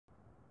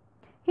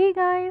Hey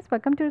guys,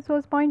 welcome to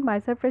resource point. My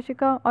self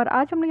Rashika. और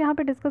आज हम लोग यहाँ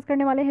पे डिस्कस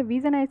करने वाले हैं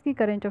वीज़ एंड आइस की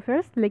करंट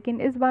अफेयर्स। लेकिन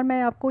इस बार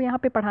मैं आपको यहाँ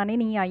पे पढ़ाने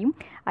नहीं आई हूँ।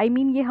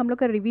 ये हम लोग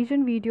का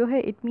रिवीजन वीडियो है।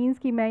 इट मीन्स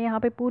कि मैं यहाँ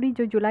पे पूरी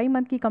जो जुलाई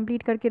मंथ की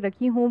कंप्लीट करके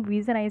रखी हूँ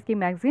वीज़ एंड आइस की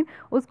मैगजीन,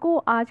 उसको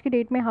आज के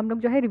डेट में हम लोग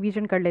जो है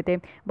रिवीजन कर लेते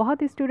हैं।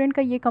 बहुत स्टूडेंट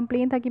का ये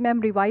कंप्लेन था कि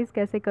मैम रिवाइज़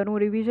कैसे करूँ,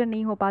 रिवीजन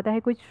नहीं हो पाता है,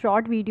 कुछ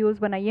शॉर्ट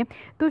वीडियोज़ बनाइए।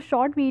 तो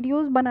शॉर्ट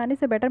वीडियोज़ बनाने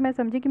से बेटर मैं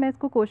समझी कि मैं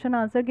इसको क्वेश्चन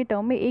आंसर के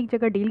टर्म में एक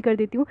जगह डील कर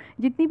देती हूँ।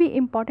 जितनी भी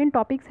इंपॉर्टेंट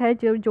टॉपिक्स है,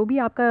 जो भी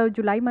आपका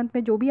जुलाई मंथ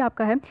में जो भी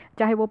आपका है,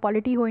 चाहे वो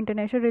पॉलिटी हो,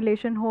 इंटरनेशनल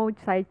रिलेशन हो,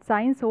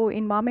 साइंस हो,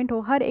 इन्वायरमेंट हो,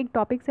 हर एक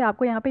टॉपिक से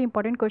आपको यहाँ पे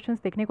इंपॉर्टेंट क्वेश्चंस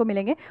देखने को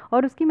मिलेंगे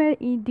और उसकी मैं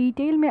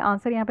डिटेल में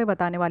आंसर यहाँ पे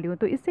बताने वाली हूँ।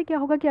 तो इससे क्या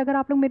होगा कि अगर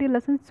आप लोग मेरे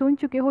लेसन सुन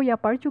चुके हो या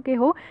पढ़ चुके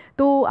हो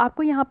तो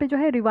आपको यहाँ पे जो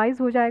है रिवाइज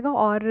हो जाएगा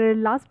और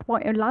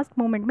लास्ट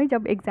मोमेंट में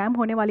जब एग्ज़ाम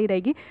होने वाली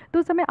रहेगी तो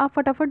उस समय आप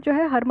फटाफट जो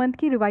है हर मंथ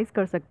की रिवाइज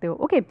कर सकते हो।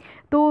 ओके,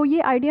 तो ये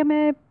आइडिया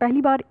मैं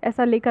पहली बार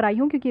ऐसा लेकर आई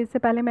हूँ क्योंकि इससे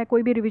पहले मैं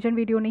कोई भी रिवीजन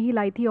वीडियो नहीं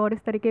लाई थी और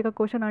इस तरीके का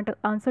क्वेश्चन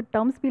आंसर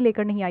टर्म्स भी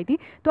लेकर नहीं आई थी।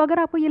 तो अगर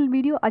आपको ये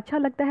वीडियो अच्छा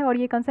लगता है और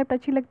ये कंसेप्ट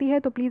अच्छी लगती है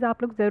तो प्लीज़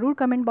आप लोग ज़रूर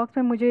कमेंट बॉक्स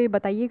में मुझे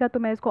बताइएगा, तो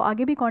मैं इसको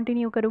आगे भी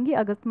कंटिन्यू करूँगी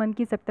अगस्त मंथ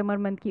की, सितंबर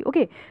मंथ की।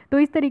 ओके, तो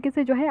इस तरीके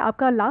से जो है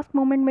आपका लास्ट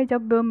मोमेंट में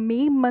जब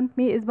मई मंथ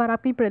में इस बार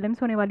आपकी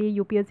प्रीलिम्स होने वाली है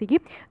यूपीएससी की,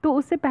 तो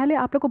उससे पहले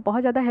आप लोग को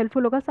बहुत ज़्यादा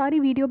हेल्पफुल होगा। सारी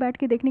वीडियो बैठ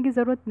के देखने की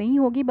ज़रूरत नहीं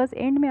होगी, बस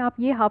एंड में आप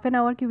ये हाफ एन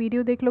आवर की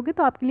वीडियो देख लोगे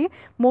तो आपके लिए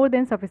मोर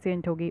देन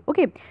सफिशिएंट होगी।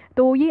 ओके,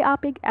 तो ये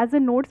आप एक एज ए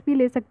नोट्स भी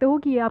ले सकते हो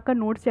कि ये आपका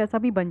नोट्स जैसा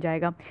भी बन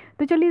जाएगा।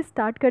 तो चलिए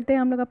स्टार्ट करते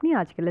हैं हम लोग अपनी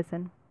आज के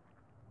लेसन।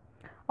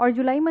 और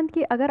जुलाई मंथ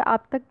की अगर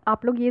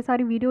आप लोग ये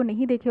सारी वीडियो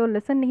नहीं देखे हो,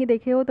 लेसन नहीं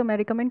देखे हो, तो मैं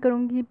रिकमेंड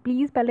करूँगी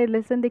प्लीज़ पहले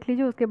लेसन देख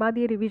लीजिए, उसके बाद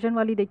ये रिवीजन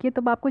वाली देखिए,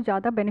 तब आपको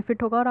ज़्यादा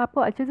बेनिफिट होगा और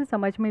आपको अच्छे से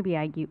समझ में भी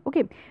आएगी।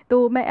 ओके,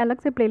 तो मैं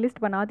अलग से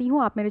प्लेलिस्ट बना दी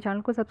हूँ, आप मेरे चैनल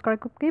को सब्सक्राइब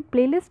करके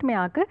प्लेलिस्ट में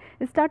आकर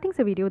स्टार्टिंग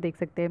से वीडियो देख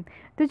सकते हैं।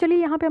 तो चलिए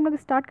यहाँ पर हम लोग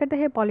स्टार्ट करते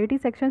हैं पॉलिटी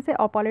सेक्शन से।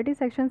 और पॉलिटी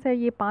सेक्शन से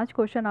ये 5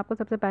 क्वेश्चन आपको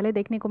सबसे पहले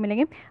देखने को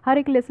मिलेंगे। हर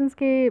एक लेसन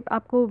के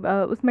आपको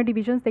उसमें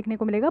डिविजन्स देखने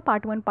को मिलेगा,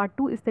 पार्ट 1 पार्ट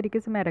 2 इस तरीके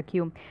से मैं रखी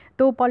हूँ।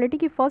 तो पॉलिटी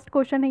की फर्स्ट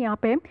क्वेश्चन है यहाँ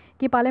पे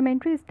कि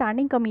पार्लियामेंट्री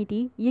स्टैंडिंग कमेटी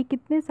ये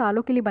कितने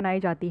सालों के लिए बनाई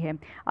जाती है।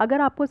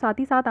 अगर आपको साथ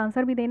ही साथ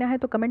आंसर भी देना है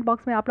तो कमेंट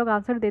बॉक्स में आप लोग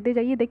आंसर देते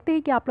जाइए, देखते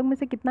हैं कि आप लोग में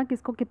से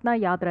किसको कितना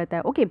याद रहता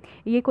है। ओके,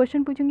 ये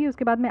क्वेश्चन पूछूंगी,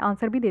 उसके बाद मैं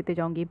आंसर भी देते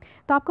जाऊंगी।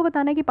 तो आपको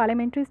बताना है कि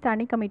पार्लियामेंट्री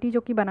स्टैंडिंग कमेटी जो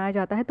कि बनाया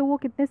जाता है तो वो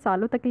कितने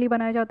सालों तक के लिए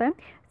बनाया जाता है।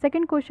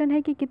 सेकंड क्वेश्चन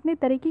है कि कितने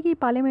तरीके की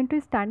पार्लियामेंट्री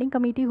स्टैंडिंग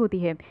कमेटी होती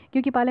है,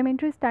 क्योंकि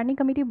पार्लियामेंट्री स्टैंडिंग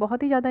कमेटी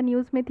बहुत ही ज़्यादा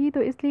न्यूज़ में थी,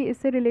 तो इसलिए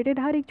इससे रिलेटेड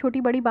हर एक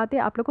छोटी बड़ी बातें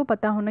आप लोग को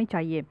पता होनी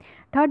चाहिए।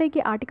 थर्ड है कि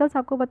आर्टिकल्स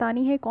आपको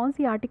बतानी है, कौन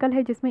सी आर्टिकल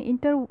है जिसमें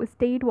इंटर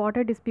स्टेट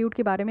वाटर डिस्प्यूट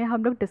के बारे में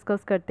हम लोग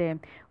डिस्कस करते हैं।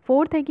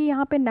 फोर्थ है कि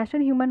यहाँ पे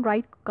नेशनल ह्यूमन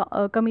राइट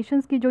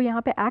कमीशंस की जो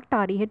यहाँ पे एक्ट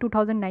आ रही है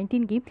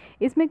 2019 की,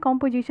 इसमें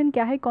कॉम्पोजिशन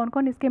क्या है, कौन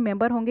कौन इसके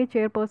मेंबर होंगे,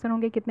 चेयरपर्सन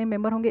होंगे, कितने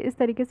मेंबर होंगे, इस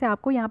तरीके से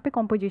आपको यहाँ पे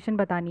कॉम्पोजिशन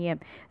बतानी है।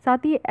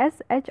 साथ ही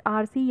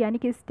SHRC यानी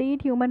कि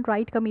स्टेट ह्यूमन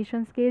राइट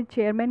कमीशंस के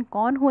चेयरमैन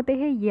कौन होते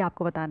हैं ये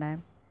आपको बताना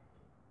है।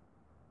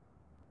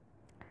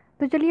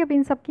 तो चलिए अब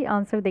इन सब की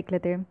आंसर देख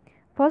लेते हैं।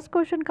 फर्स्ट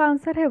क्वेश्चन का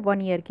आंसर है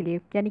 1 ईयर के लिए,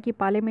 यानी कि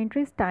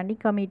पार्लियामेंट्री स्टैंडिंग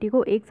कमेटी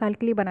को 1 साल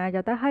के लिए बनाया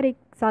जाता है, हर एक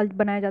साल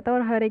बनाया जाता है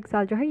और हर एक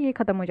साल जो है ये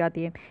ख़त्म हो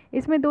जाती है।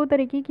 इसमें 2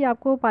 तरीके की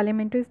आपको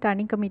पार्लियामेंट्री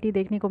स्टैंडिंग कमेटी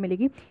देखने को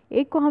मिलेगी।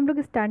 एक को हम लोग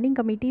स्टैंडिंग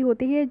कमेटी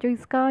होती है जो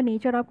इसका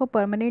नेचर आपको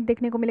परमानेंट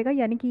देखने को मिलेगा,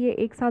 यानी कि ये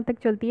 1 साल तक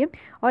चलती है।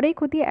 और एक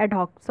होती है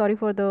ad hoc, sorry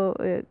for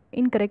the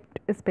incorrect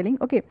spelling.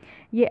 Okay,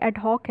 ये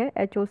एडहॉक है,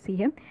 HOC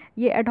है,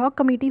 ये एडहॉक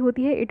कमेटी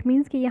होती है। इट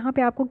मीन्स कि यहाँ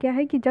पे आपको क्या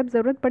है कि जब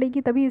ज़रूरत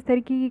पड़ेगी तभी इस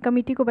तरीके की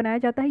कमेटी को बनाया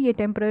जाता है, ये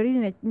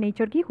टेम्पररी नेचर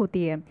की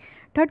होती है।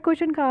 थर्ड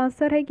क्वेश्चन का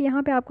आंसर है कि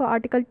यहाँ पे आपको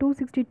आर्टिकल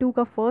 262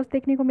 का फर्स्ट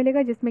देखने को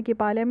मिलेगा, जिसमें कि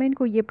पार्लियामेंट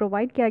को ये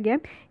प्रोवाइड किया गया है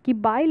कि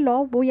बाय लॉ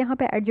वो यहाँ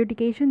पे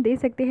एडजुडिकेशन दे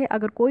सकते हैं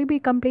अगर कोई भी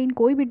कंप्लेन,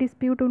 कोई भी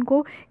डिस्प्यूट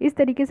उनको इस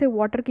तरीके से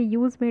वाटर के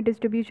यूज़ में,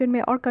 डिस्ट्रीब्यूशन में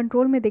और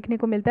कंट्रोल में देखने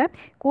को मिलता है,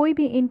 कोई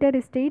भी इंटर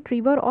स्टेट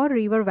रिवर और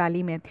रिवर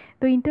वैली में।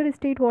 तो इंटर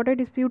स्टेट वाटर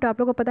डिस्प्यूट आप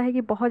लोग को पता है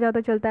कि बहुत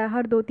ज़्यादा चलता है,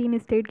 हर 2-3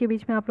 स्टेट के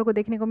बीच में आप लोग को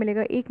देखने को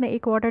मिलेगा एक ना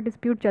एक वाटर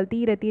डिस्प्यूट चलती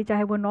ही रहती है,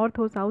 चाहे वो नॉर्थ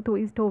हो, साउथ हो,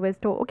 ईस्ट हो,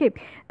 वेस्ट हो। ओके,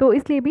 तो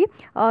इसलिए भी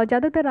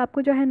ज़्यादातर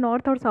आपको जो है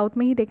नॉर्थ और साउथ में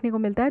ही देखने को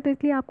मिलता है, तो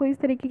इसलिए आपको इस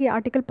तरीके के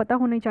आर्टिकल पता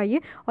होने चाहिए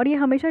और ये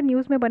हमेशा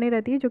न्यूज़ में बने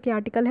रहती है, जो कि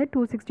आर्टिकल है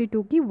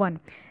 262 की 1।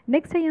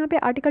 नेक्स्ट है यहाँ पे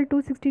आर्टिकल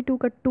 262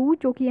 का 2,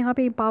 जो कि यहाँ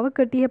पे एम्पावर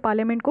करती है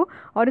पार्लियामेंट को,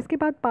 और इसके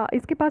बाद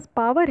इसके पास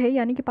पावर है,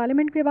 यानी कि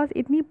पार्लियामेंट के पास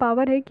इतनी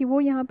पावर है कि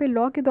वो यहाँ पे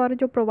लॉ के द्वारा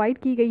जो प्रोवाइड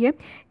की गई है,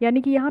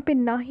 यानी कि यहाँ पे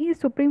ना ही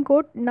सुप्रीम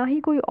कोर्ट ना ही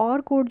कोई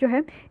और कोर्ट जो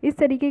है इस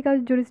तरीके का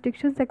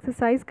जुरिस्डिक्शन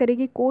एक्सरसाइज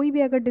करेगी। कोई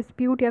भी अगर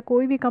डिस्प्यूट या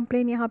कोई भी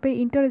कंप्लेन यहाँ पे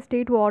इंटर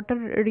स्टेट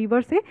वाटर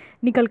रिवर से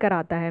निकल कर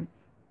आता है।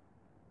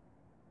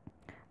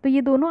 तो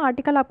ये दोनों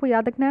आर्टिकल आपको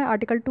याद रखना है।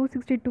 आर्टिकल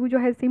 262 जो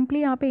है सिंपली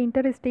यहाँ पे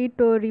इंटर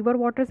स्टेट रिवर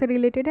वाटर से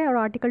रिलेटेड है, और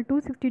आर्टिकल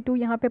 262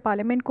 यहाँ पे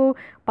पार्लियामेंट को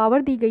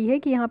पावर दी गई है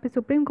कि यहाँ पे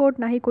सुप्रीम कोर्ट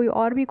ना ही कोई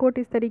और भी कोर्ट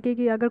इस तरीके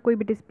की अगर कोई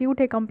भी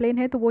डिस्प्यूट है, कंप्लेन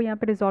है, तो वो यहाँ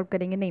पे रिजॉल्व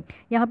करेंगे नहीं,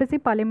 यहाँ पे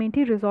सिर्फ पार्लियामेंट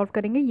ही रिजॉल्व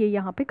करेंगे, ये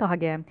यहाँ पे कहा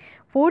गया है।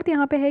 फोर्थ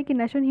यहाँ पे है कि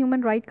national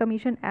human right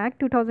commission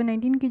act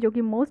 2019 की, जो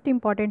कि मोस्ट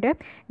इंपॉर्टेंट है।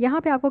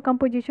 यहाँ पे आपको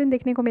कंपोजिशन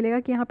देखने को मिलेगा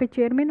कि यहाँ पे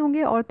चेयरमैन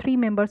होंगे और 3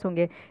 मेंबर्स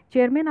होंगे।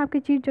 चेयरमैन आपके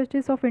चीफ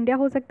जस्टिस ऑफ इंडिया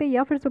हो सकते हैं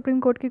या फिर सुप्रीम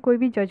कोर्ट के कोई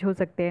भी जज हो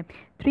सकते हैं। सकते हैं।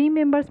 3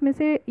 मेंबर्स में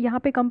से यहाँ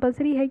पे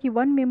कंपलसरी है कि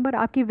 1 मेंबर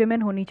आपकी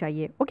विमेन होनी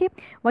चाहिए। ओके,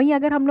 वहीं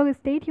अगर हम लोग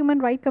स्टेट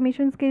ह्यूमन राइट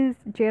कमीशन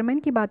के चेयरमैन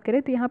की बात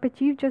करें तो यहाँ पे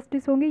चीफ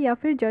जस्टिस होंगे या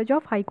फिर जज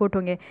ऑफ हाई कोर्ट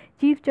होंगे।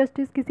 चीफ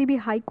जस्टिस किसी भी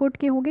हाई कोर्ट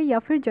के होंगे या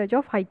फिर जज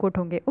ऑफ हाई कोर्ट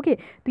होंगे। ओके,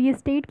 तो ये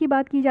स्टेट की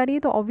बात की जा रही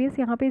है तो ऑब्वियस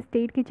यहाँ पे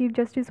स्टेट के चीफ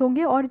जस्टिस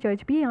होंगे और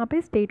जज भी यहाँ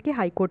पे स्टेट के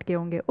हाई कोर्ट के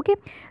होंगे। ओके,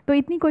 तो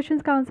इतनी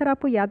क्वेश्चंस का आंसर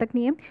आपको याद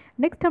रखनी है।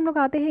 नेक्स्ट हम लोग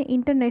आते हैं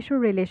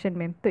इंटरनेशनल रिलेशन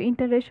में। तो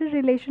इंटरनेशनल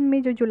रिलेशन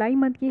में जो जुलाई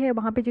मंथ की है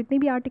वहाँ पे जितनी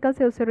भी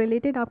आर्टिकल्स है उससे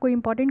रिलेटेड आपको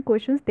इंपॉर्टेंट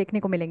क्वेश्चंस देखने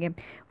को मिलेंगे।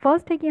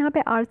 फर्स्ट है कि यहाँ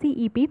पे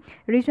RCEP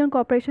regional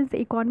cooperation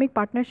economic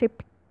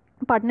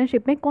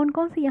partnership में कौन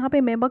कौन सी यहाँ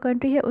पे मेंबर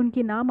कंट्री है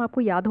उनकी नाम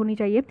आपको याद होनी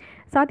चाहिए।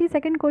 साथ ही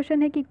सेकंड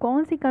क्वेश्चन है कि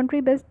कौन सी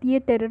कंट्री बेस्ड ये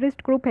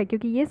टेररिस्ट ग्रुप है,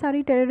 क्योंकि ये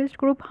सारी टेररिस्ट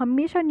ग्रुप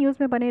हमेशा न्यूज़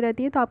में बने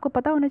रहती है तो आपको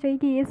पता होना चाहिए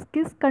कि ये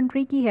किस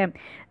कंट्री की है।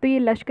 तो ये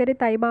लश्कर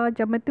तैयबा,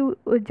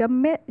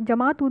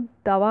 जमात उद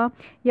दावा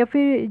या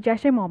फिर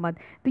जैश ए मोहम्मद,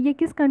 तो ये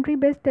किस कंट्री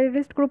बेस्ड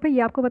टेररिस्ट ग्रुप है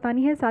ये आपको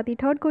बतानी है। साथ ही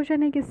थर्ड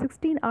क्वेश्चन है कि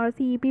 16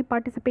 RCEP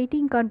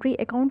participating country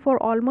account for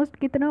almost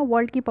कितना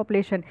वर्ल्ड की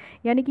पॉपुलेशन,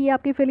 यानी कि ये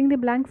आपकी फिलिंग द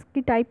ब्लैंक्स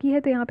की टाइप की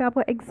है तो यहाँ पे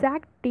आपको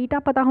एग्जैक्ट डेटा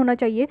पता होना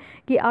चाहिए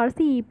कि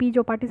RCEP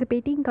जो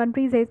पार्टिसिपेटिंग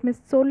कंट्रीज़ है इसमें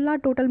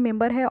 16 टोटल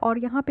मेंबर है और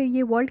यहाँ पे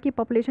ये वर्ल्ड की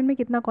पॉपुलेशन में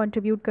कितना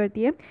कंट्रीब्यूट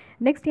करती है।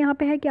 नेक्स्ट यहाँ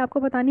पे है कि आपको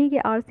बतानी है कि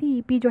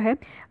RCEP जो है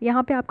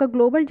यहाँ पे आपका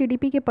ग्लोबल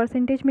GDP के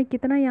परसेंटेज में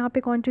कितना यहाँ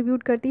पे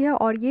कंट्रीब्यूट करती है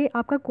और ये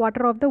आपका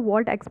quarter of the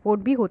world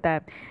export भी होता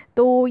है।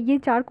 तो ये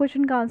 4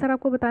 क्वेश्चन का आंसर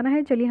आपको बताना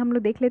है। चलिए हम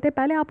लोग देख लेते हैं।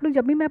 पहले आप लोग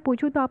जब भी मैं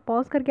पूछूँ तो आप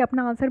पॉज करके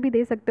अपना आंसर भी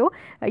दे सकते हो,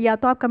 या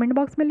तो आप कमेंट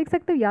बॉक्स में लिख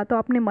सकते हो या तो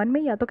अपने मन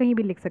में या तो कहीं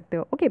भी लिख सकते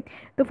हो। ओके,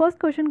 तो फर्स्ट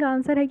क्वेश्चन का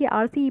आंसर है कि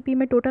RCEP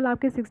में टोटल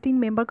आपके 16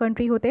 मेंबर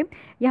कंट्री होते हैं।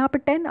 यहाँ पर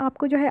 10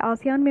 आपको जो है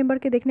आसियान मेंबर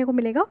के देखने को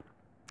मिलेगा,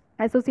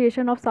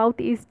 association of south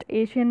east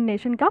Asian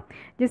nation का,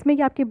 जिसमें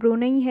कि आपकी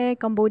ब्रुनेई है,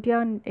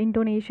 Cambodia,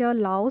 Indonesia,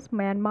 Laos,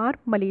 Myanmar,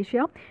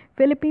 Malaysia,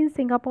 Philippines,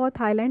 Singapore,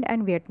 Thailand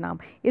and Vietnam.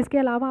 इसके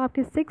अलावा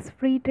आपके 6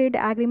 फ्री ट्रेड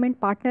एग्रीमेंट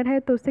पार्टनर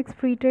है। तो 6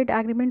 फ्री ट्रेड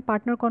एग्रीमेंट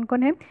पार्टनर कौन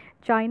कौन है?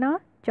 China,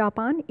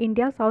 Japan,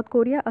 India, south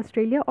Korea,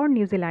 Australia और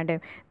न्यूजीलैंड है।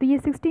 तो ये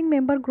 16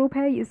 मेंबर ग्रुप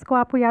है, इसको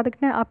आपको याद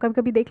रखना है। आप कभी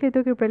कभी देख लेते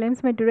हो कि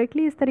प्रीलिम्स में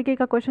डायरेक्टली इस तरीके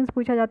का क्वेश्चन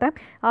पूछा जाता है।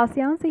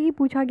 आसियान से ही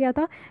पूछा गया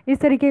था इस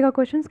तरीके का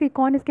क्वेश्चन कि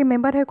कौन इसके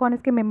मेंबर है कौन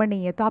इसके मेंबर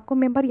नहीं है। तो आपको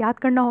मेंबर याद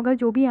करना होगा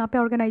जो भी यहाँ पे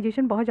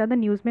ऑर्गेनाइजेशन बहुत ज़्यादा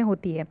न्यूज़ में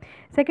होती है।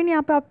 सेकंड,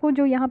 यहाँ पे आपको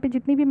जो यहाँ पे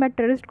जितनी भी मैं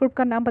टेररिस्ट ग्रुप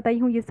का नाम बताई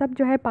हूँ ये सब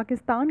जो है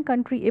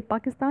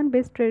पाकिस्तान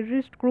बेस्ड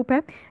टेररिस्ट ग्रुप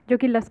है जो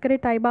कि लश्कर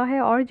तैयबा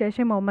है और जैश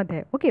ए मोहम्मद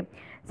है। ओके,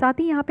 साथ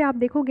ही यहाँ पे आप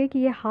देखोगे कि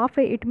ये हाफ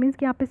है, इट मीन्स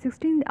कि यहाँ पे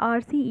 16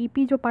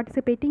 RCEP जो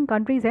पार्टिसिपेटिंग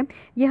कंट्रीज़ हैं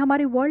ये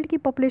हमारे वर्ल्ड की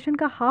पॉपुलेशन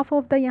का हाफ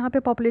ऑफ द यहाँ पे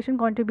पॉपुलेशन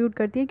कंट्रीब्यूट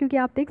करती है, क्योंकि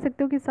आप देख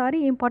सकते हो कि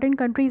सारी इंपॉर्टेंट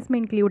कंट्रीज़ में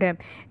इंक्लूड है।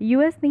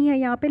 US नहीं है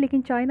यहाँ पे,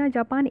 लेकिन China,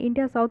 Japan,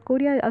 India, south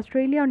Korea,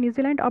 Australia और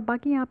न्यूजीलैंड और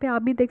बाकी यहाँ पे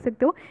आप भी देख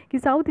सकते हो कि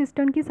साउथ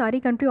ईस्टर्न की सारी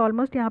कंट्री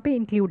ऑलमोस्ट यहाँ पे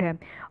इंक्लूड है।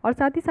 और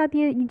साथ ही साथ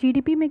ये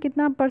GDP में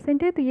कितना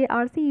परसेंट है, तो ये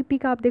RCEP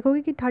का आप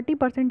देखोगे कि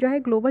 30% जो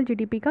है ग्लोबल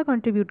GDP का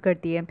कंट्रीब्यूट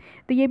करती है।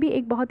 तो ये भी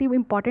एक बहुत ही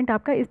इंपॉर्टेंट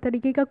आपका इस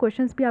तरीके का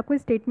क्वेश्चन भी आपको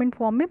स्टेटमेंट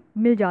फॉर्म में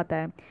मिल जाता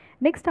है।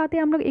 नेक्स्ट आते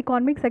हैं हम लोग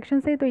इकोनॉमिक सेक्शन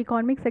से। तो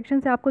इकोनॉमिक सेक्शन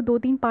से आपको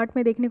 2-3 पार्ट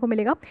में देखने को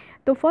मिलेगा।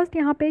 तो फर्स्ट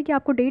यहाँ पे कि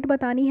आपको डेट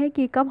बतानी है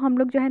कि कब हम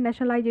लोग जो है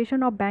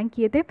नेशनलाइजेशन ऑफ बैंक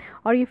किए थे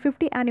और ये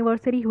 50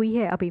 एनिवर्सरी हुई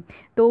है अभी,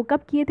 तो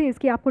कब किए थे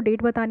इसकी आपको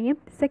डेट बतानी है।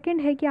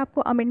 सेकंड है कि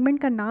आपको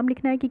अमेंडमेंट का नाम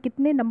लिखना है कि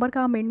कितने नंबर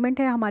का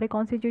अमेंडमेंट है हमारे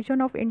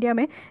कॉन्स्टिट्यूशन ऑफ इंडिया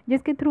में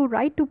जिसके थ्रू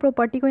राइट टू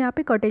प्रॉपर्टी को यहाँ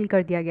पे कर्टेल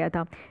कर दिया गया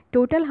था।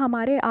 टोटल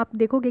हमारे आप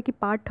देखोगे कि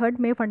पार्ट 3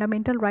 में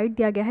फंडामेंटल राइट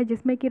दिया गया है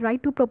जिसमें कि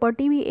राइट टू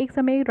प्रॉपर्टी भी एक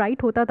समय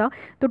राइट होता था।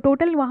 तो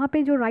टोटल वहाँ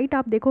पे जो राइट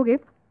आप देखोगे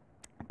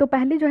तो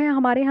पहले जो है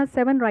हमारे यहाँ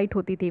 7 राइट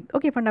होती थी,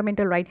 ओके,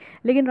 फंडामेंटल राइट,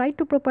 लेकिन राइट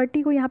टू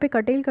प्रॉपर्टी को यहाँ पे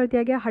कर्टेल कर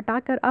दिया गया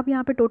हटाकर अब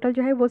यहाँ पे टोटल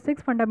जो है वो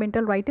 6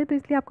 फंडामेंटल राइट है। तो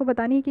इसलिए आपको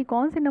बतानी है कि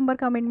कौन से नंबर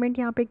का अमेंडमेंट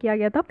यहाँ पे किया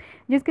गया था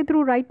जिसके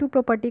थ्रू राइट टू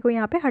प्रॉपर्टी को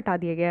यहाँ पे हटा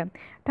दिया गया है।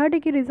 थर्ड है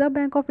कि रिजर्व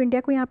बैंक ऑफ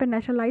इंडिया को यहाँ पे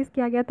नेशनलाइज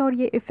किया गया था और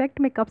ये इफेक्ट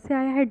में कब से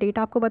आया है, डेट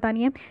आपको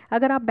बतानी है।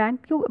 अगर आप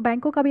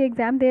बैंकों का भी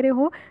एग्जाम दे रहे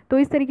हो तो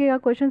इस तरीके का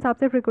क्वेश्चन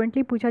आपसे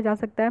फ्रिक्वेंटली पूछा जा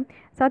सकता है।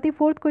 साथ ही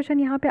फोर्थ क्वेश्चन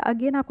यहाँ पे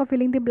अगेन आपका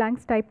फिलिंग द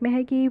ब्लैंक्स टाइप में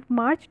है कि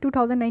मार्च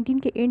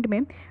 2019 के एंड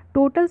में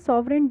total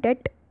sovereign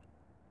date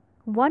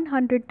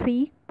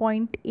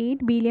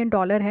 103.8 billion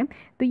dollar है।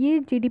 तो ये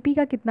GDP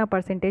का कितना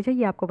परसेंटेज है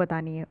ये आपको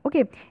बतानी है।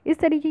 ओके, इस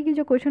तरीके की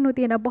जो क्वेश्चन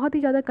होती है ना बहुत ही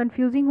ज़्यादा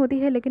कंफ्यूजिंग होती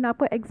है, लेकिन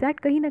आपको एग्जैक्ट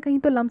कहीं ना कहीं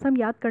तो लमसम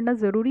याद करना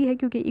ज़रूरी है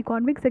क्योंकि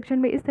इकोनॉमिक सेक्शन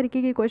में इस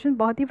तरीके के क्वेश्चन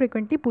बहुत ही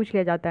फ्रिक्वेंटली पूछ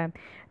लिया जाता है।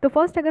 तो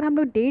फर्स्ट अगर हम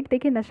लोग डेट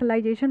देखें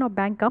नेशनलाइजेशन ऑफ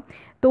बैंक का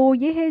तो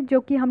ये है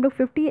जो कि हम लोग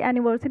 50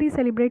 एनिवर्सरी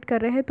सेलिब्रेट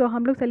कर रहे हैं। तो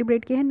हम लोग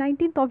सेलिब्रेट किए हैं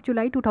 19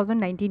 जुलाई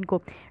 2019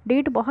 को।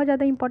 डेट बहुत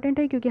ज़्यादा इंपॉर्टेंट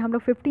है क्योंकि हम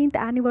लोग 15th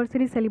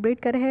एनिवर्सरी सेलिब्रेट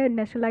कर रहे हैं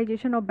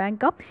नेशनलाइजेशन ऑफ बैंक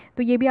का,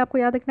 तो ये भी आपको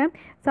याद रखना है।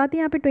 साथ ही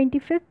यहाँ पे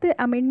 25th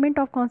amendment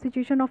of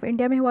constitution of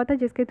India में हुआ था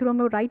जिसके थ्रू हम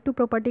लोग राइट टू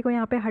प्रॉपर्टी को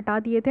यहाँ पे हटा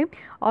दिए थे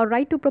और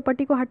राइट टू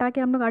प्रॉपर्टी को हटा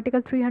के हम लोग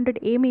आर्टिकल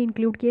 300A में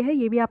इंक्लूड किए हैं,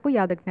 ये भी आपको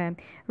याद रखना है।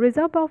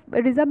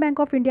 रिजर्व बैंक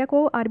ऑफ इंडिया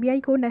को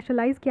RBI को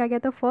नेशनलाइज किया गया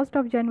था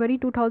 1 जनवरी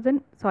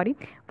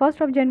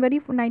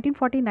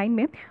 1949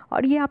 में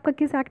और ये आपका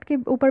किस एक्ट के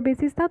ऊपर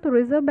बेसिस था, तो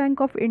reserve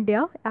bank of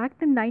India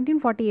act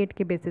 1948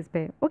 के बेसिस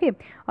पे। ओके,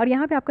 और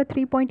यहाँ पे आपका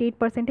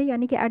 3.8% है,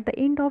 यानी कि at the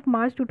end of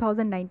March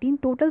 2019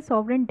 total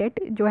sovereign date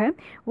जो है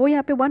वो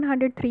यहाँ पे पे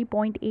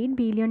 103.8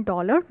 बिलियन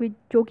डॉलर,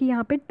 जो कि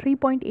यहाँ पे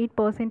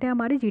 3.8% है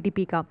हमारे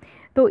जीडीपी का।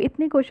 तो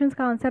इतने क्वेश्चंस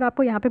का आंसर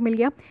आपको यहाँ पे मिल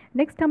गया।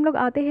 नेक्स्ट हम लोग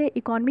आते हैं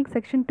इकोनॉमिक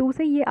सेक्शन 2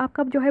 से। ये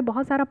आपका जो है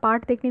बहुत सारा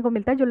पार्ट देखने को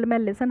मिलता है, जो मैं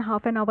लेसन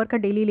हाफ एन आवर का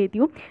डेली लेती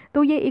हूँ।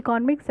 तो ये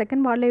इकोनॉमिक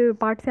सेकंड वाले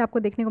पार्ट से आपको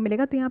देखने को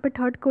मिलेगा। तो यहाँ पे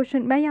थर्ड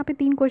क्वेश्चन, मैं यहाँ पे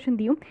 3 क्वेश्चन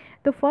दी हूँ।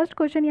 तो फर्स्ट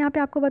क्वेश्चन यहाँ पे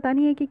आपको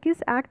बतानी है कि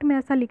किस एक्ट में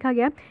ऐसा लिखा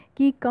गया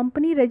कि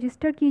कंपनी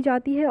रजिस्टर की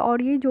जाती है,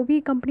 और ये जो भी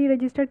कंपनी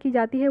रजिस्टर की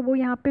जाती है वो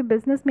यहाँ पे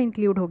बिजनेस में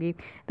इंक्लूड होगी।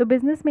 तो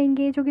बिजनेस में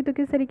इंगेज होगी, तो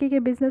किस तरीके के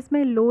बिजनेस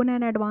में? Loan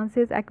and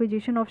advances,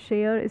 acquisition of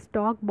share,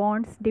 stock,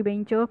 bonds,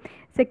 debenture,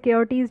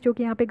 securities जो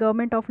कि यहाँ पे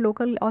गवर्नमेंट ऑफ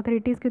लोकल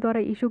अथॉरिटीज़ के द्वारा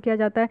इशू किया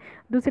जाता है।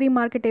 दूसरी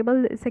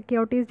मार्केटेबल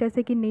सिक्योरिटीज़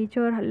जैसे कि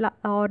नेचर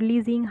और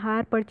leasing,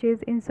 hire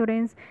purchase,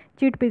 insurance,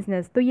 chit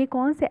business. तो ये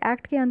कौन से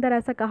एक्ट के अंदर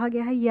ऐसा कहा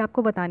गया है, ये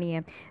आपको बतानी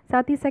है।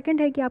 साथ ही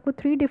सेकंड है कि आपको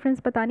 3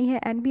 डिफरेंस बतानी है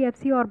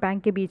एनबीएफसी और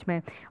बैंक के बीच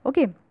में।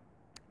 ओके,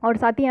 और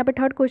साथ ही यहाँ पे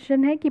थर्ड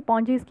क्वेश्चन है कि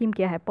पॉन्जी स्कीम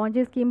क्या है।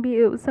 पॉन्जी स्कीम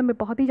भी उस समय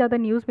बहुत ही ज़्यादा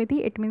न्यूज़ में थी,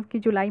 इट मीन्स कि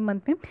जुलाई मंथ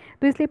में,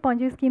 तो इसलिए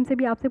पॉन्जी स्कीम से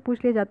भी आपसे पूछ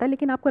लिया जाता है।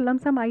 लेकिन आपको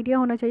लमसम आइडिया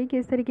होना चाहिए कि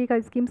इस तरीके का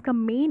स्कीम्स का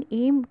मेन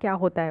एम क्या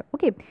होता है।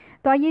 ओके,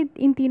 तो आइए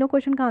इन तीनों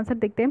क्वेश्चन का आंसर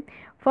देखते हैं।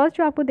 फर्स्ट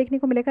जो आपको देखने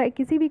को मिलेगा,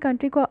 किसी भी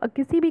कंट्री को,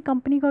 किसी भी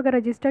कंपनी को अगर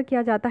रजिस्टर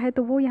किया जाता है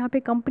तो वो यहाँ पे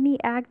कंपनी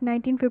एक्ट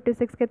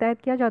 1956 के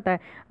तहत किया जाता है।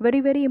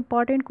 वेरी वेरी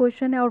इंपॉर्टेंट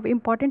क्वेश्चन है और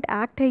इंपॉर्टेंट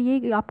एक्ट है,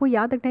 ये आपको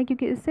याद रखना है,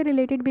 क्योंकि इससे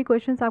रिलेटेड भी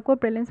क्वेश्चन आपको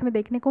प्रीलिम्स में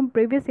देखने को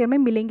प्रीवियस ईयर में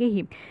मिलेंगे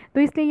ही।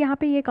 तो इसलिए यहाँ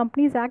पे ये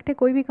कंपनीज एक्ट है।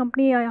 कोई भी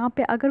कंपनी यहाँ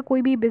पे अगर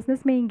कोई भी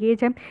बिजनेस में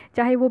इंगेज है,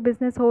 चाहे वो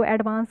बिजनेस हो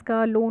एडवांस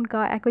का, लोन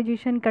का,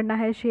 एक्विजिशन करना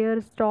है, शेयर,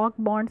 स्टॉक,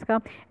 बॉन्ड्स का,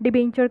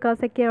 डिबेंचर का,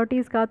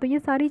 सिक्योरिटीज़ का, तो ये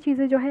सारी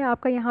चीज़ें जो है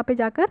आपका यहाँ पे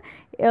जाकर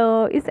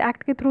इस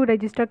एक्ट के थ्रू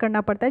रजिस्टर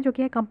करना पड़ता है, जो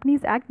कि है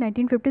कंपनीज एक्ट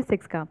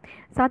 1956 का।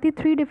 साथ ही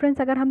 3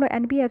 डिफरेंस अगर हम लोग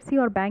एनबीएफसी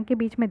और बैंक के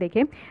बीच में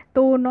देखें,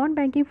 तो नॉन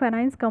बैंकिंग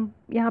फाइनेंस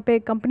यहाँ पे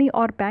कंपनी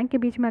और बैंक के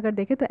बीच में अगर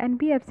देखें तो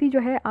एनबीएफसी जो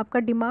है आपका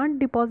डिमांड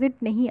डिपॉजिट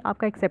नहीं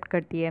आपका एक्सेप्ट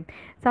करती है।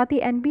 साथ ही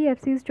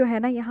एनबीएफसी जो है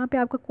ना, यहाँ पे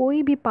आपका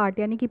कोई भी पार्ट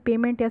यानी कि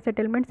पेमेंट या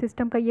सेटलमेंट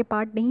सिस्टम का ये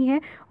पार्ट नहीं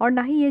है, और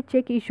ना ही ये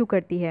चेक इशू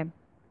करती है।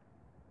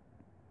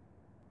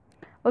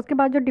 उसके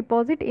बाद जो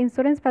डिपॉजिट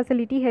इंश्योरेंस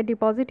फैसिलिटी है,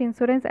 deposit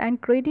insurance and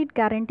credit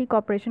guarantee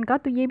corporation का,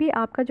 तो ये भी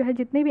आपका जो है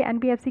जितने भी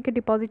एनबीएफसी के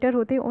डिपॉजिटर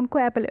होते हैं उनको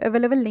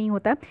अवेलेबल नहीं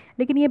होता है,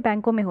 लेकिन ये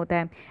बैंकों में होता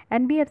है।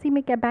 एनबीएफसी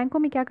में क्या, बैंकों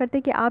में क्या करते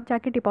हैं कि आप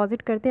जाके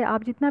डिपॉजिट करते हैं,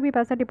 आप जितना भी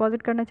पैसा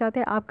डिपॉजिट करना चाहते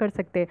हैं आप कर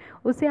सकते हैं,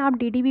 उससे आप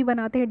डीडी भी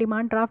बनाते हैं,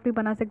 डिमांड ड्राफ्ट भी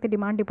बना सकते हैं,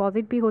 डिमांड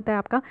डिपॉजिट भी होता है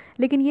आपका,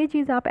 लेकिन ये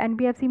चीज़ आप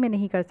एनबीएफसी में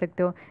नहीं कर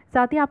सकते हो।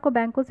 साथ ही आपको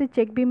बैंकों से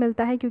चेक भी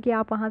मिलता है, क्योंकि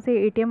आप वहाँ से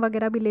एटीएम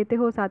वगैरह भी लेते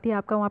हो, साथ ही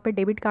आपका वहाँ पे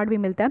डेबिट कार्ड भी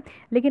मिलता है,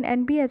 लेकिन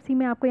एनबीएफसी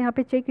में आपको यहाँ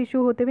पे चेक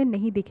इशू होते हुए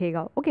नहीं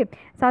दिखेगा। ओके,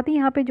 साथ ही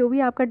यहाँ पे जो भी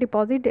आपका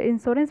डिपॉजिट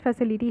इंश्योरेंस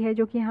फैसिलिटी है,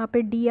 जो कि यहाँ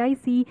पे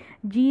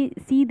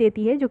DICGC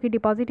देती है, जो कि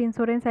deposit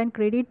insurance and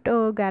credit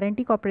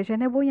guarantee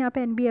corporation है, वो यहाँ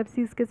पे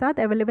एनबीएफसी के साथ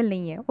अवेलेबल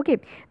नहीं है। ओके,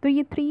 तो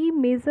ये 3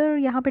 मेजर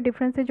यहाँ पे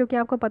डिफरेंस है जो कि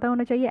आपको पता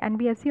होना चाहिए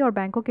एनबीएफसी और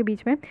बैंकों के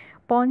बीच में।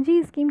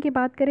 पॉन्जी स्कीम की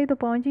बात करें तो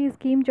पॉन्जी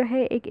स्कीम जो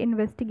है एक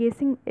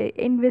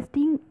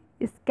इन्वेस्टिंग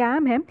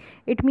स्कैम है।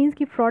 इट मीन्स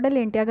कि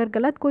फ्रॉडलेंट, अगर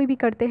गलत कोई भी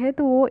करते हैं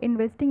तो वो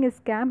इन्वेस्टिंग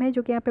स्कैम है,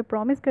 जो कि यहाँ पे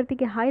प्रॉमिस करती है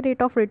कि हाई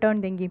रेट ऑफ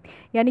रिटर्न देंगी,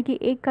 यानी कि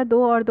 1 का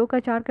 2 और 2 का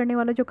 4 करने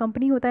वाला जो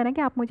कंपनी होता है ना,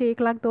 कि आप मुझे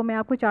 1 लाख दो, मैं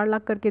आपको 4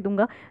 लाख करके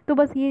दूंगा, तो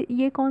बस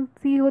ये कौन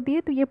सी होती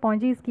है? तो ये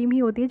पॉन्जी स्कीम ही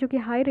होती है, जो कि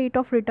हाई रेट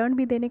ऑफ रिटर्न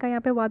भी देने का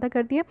यहाँ पे वादा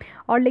करती है,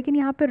 और लेकिन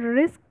यहाँ पे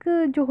रिस्क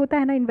जो होता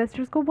है ना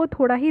इन्वेस्टर्स को, वो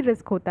थोड़ा ही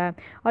रिस्क होता है,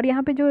 और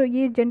यहाँ पे जो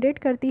ये जनरेट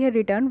करती है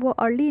रिटर्न वो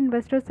अर्ली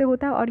इन्वेस्टर्स से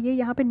होता है, और ये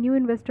यहाँ पे न्यू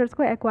इन्वेस्टर्स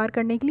को एक्वायर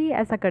करने के लिए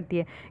ऐसा करती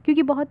है,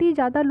 क्योंकि बहुत ही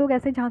ज़्यादा लोग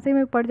ऐसे झांसे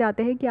में पड़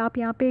जाते हैं कि आप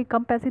यहाँ पे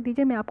कम पैसे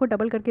दीजिए, मैं आपको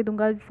डबल करके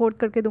दूंगा, फोर्थ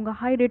करके दूंगा,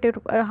 हाई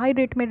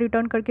रेट में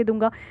रिटर्न करके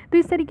दूंगा। तो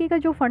इस तरीके का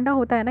जो फंडा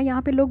होता है ना,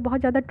 यहाँ पे लोग बहुत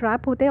ज़्यादा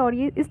ट्रैप होते हैं, और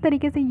ये इस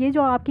तरीके से ये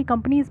जो आपकी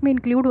कंपनी इसमें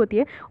इंक्लूड होती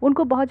है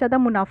उनको बहुत ज़्यादा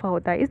मुनाफा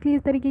होता है, इसलिए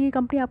इस तरीके की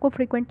कंपनी आपको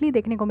फ्रिक्वेंटली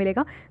देखने को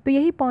मिलेगा। तो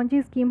यही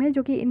पॉन्जी स्कीम है,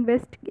 जो कि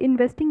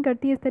इन्वेस्टिंग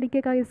करती है इस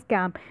तरीके का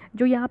स्कैम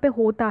जो यहाँ पे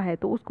होता है,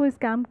 तो उसको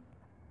स्कैम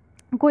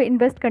को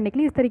इन्वेस्ट करने के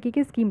लिए इस तरीके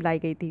की स्कीम लाई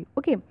गई थी।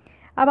 ओके,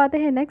 अब आते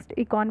हैं नेक्स्ट,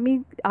 इकॉनमी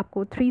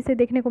आपको 3 से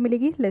देखने को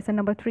मिलेगी, लेसन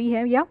नंबर 3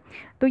 है या,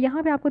 तो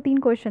यहाँ पे आपको 3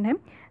 क्वेश्चन है।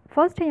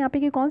 फर्स्ट है यहाँ पे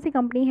कि कौन सी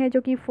कंपनी है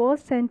जो कि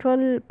first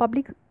central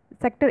public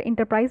sector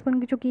enterprise बन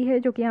चुकी है,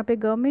 जो कि यहाँ पे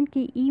गवर्नमेंट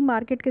की ई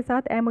मार्केट के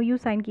साथ MOU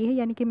साइन की है,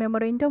 यानी कि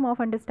मेमोरेंडम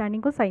ऑफ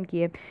अंडरस्टैंडिंग को साइन की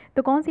है।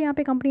 तो कौन सी यहाँ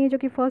पे कंपनी है जो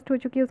कि फर्स्ट हो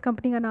चुकी है, उस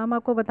कंपनी का नाम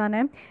आपको बताना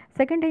है।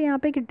 सेकंड है यहाँ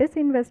पे कि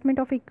disinvestment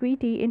of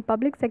equity in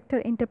public sector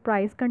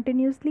enterprise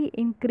continuously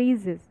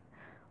increases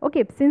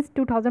okay since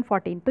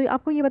 2014। तो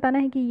आपको ये बताना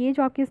है कि ये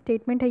जो आपकी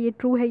स्टेटमेंट है ये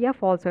ट्रू है या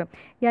फॉल्स है,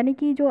 यानी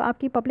कि जो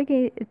आपकी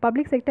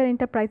पब्लिक सेक्टर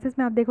इंटरप्राइजेस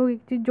में आप देखोगे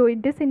कि जो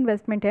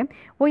डिसइन्वेस्टमेंट है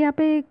वो यहाँ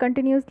पे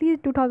कंटिन्यूसली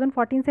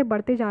 2014 से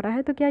बढ़ते जा रहा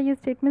है। तो क्या ये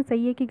स्टेटमेंट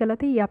सही है कि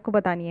गलत है, ये आपको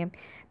बतानी है।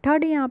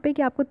 थर्ड है यहाँ पे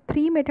कि आपको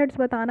 3 मेथड्स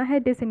बताना है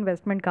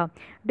डिसइन्वेस्टमेंट का।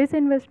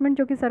 डिसइन्वेस्टमेंट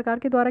जो कि सरकार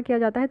के द्वारा किया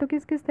जाता है, तो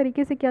किस किस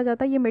तरीके से किया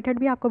जाता है ये मेथड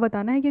भी आपको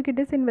बताना है, क्योंकि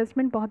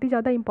डिसइन्वेस्टमेंट बहुत ही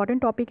ज़्यादा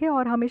इंपॉर्टेंट टॉपिक है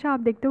और हमेशा आप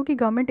देखते हो कि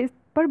गवर्नमेंट इस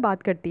पर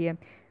बात करती है।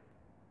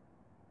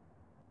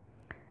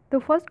 तो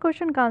फर्स्ट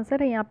क्वेश्चन का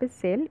आंसर है यहाँ पे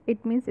cell,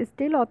 it means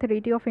steel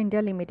authority of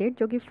India limited,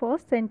 जो कि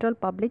first central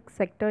public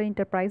sector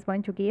enterprise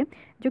बन चुकी है,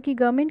 जो कि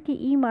गवर्नमेंट की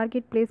ई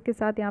मार्केट प्लेस के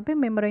साथ यहाँ पे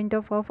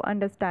मेमोरेंडम ऑफ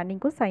अंडरस्टैंडिंग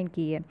को साइन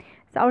की है।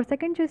 और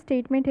सेकंड जो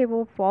स्टेटमेंट है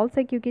वो फॉल्स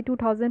है, क्योंकि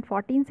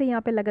 2014 से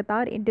यहाँ पे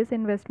लगातार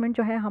डिसइन्वेस्टमेंट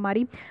जो है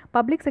हमारी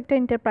पब्लिक सेक्टर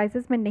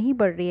इंटरप्राइजेस में नहीं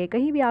बढ़ रही है।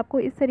 कहीं भी आपको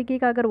इस तरीके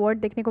का अगर वर्ड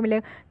देखने को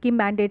मिलेगा कि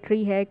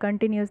मैंडेटरी है,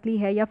 कंटिन्यूसली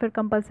है या फिर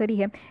कंपलसरी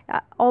है,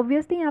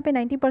 ऑब्वियसली यहाँ पे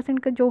 90%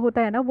 का जो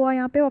होता है ना वो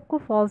यहाँ पे आपको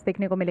फॉल्स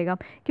देखने को मिलेगा,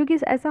 क्योंकि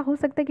ऐसा हो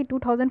सकता है कि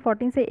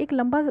 2014 से एक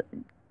लंबा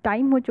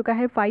टाइम हो चुका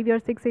है, 5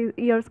 ईयर्स 6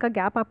 ईयर्स का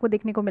गैप आपको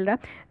देखने को मिल रहा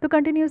है, तो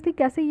कंटिन्यूसली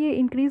कैसे ये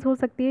इंक्रीज़ हो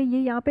सकती है, ये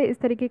यहाँ पे इस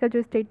तरीके का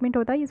जो स्टेटमेंट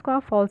होता है इसको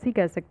आप फॉल्स ही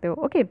कह सकते हो।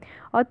 ओके,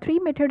 और 3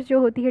 मेथड्स जो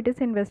होती है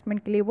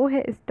डिसइन्वेस्टमेंट के लिए वो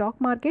है stock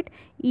market,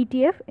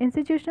 ETF,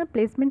 institutional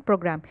placement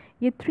programme.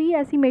 ये 3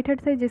 ऐसी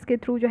मेथड्स है जिसके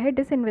थ्रू जो है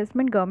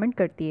डिसइन्वेस्टमेंट गवर्नमेंट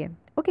करती है।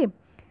 ओके,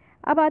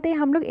 अब आते हैं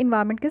हम लोग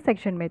इन्वायरमेंट के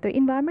सेक्शन में। तो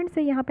इन्वायरमेंट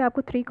से यहाँ पे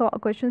आपको 3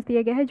 क्वेश्चंस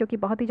दिए गए हैं जो कि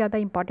बहुत ही ज़्यादा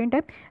इंपॉर्टेंट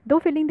है, 2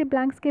 फिलिंग द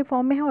ब्लैंक्स के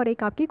फॉर्म में है और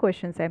एक आपकी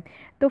क्वेश्चंस है।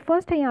 तो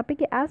फर्स्ट है यहाँ पे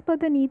कि as per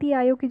the NITI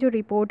Aayog की जो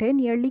रिपोर्ट है,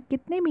 नियरली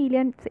कितने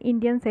मिलियन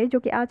इंडियंस है जो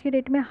कि आज के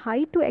डेट में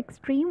high to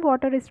extreme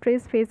water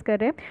stress face कर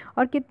रहे हैं,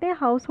 और कितने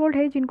हाउस होल्ड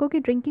है जिनको कि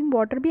ड्रिंकिंग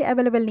वाटर भी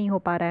अवेलेबल नहीं हो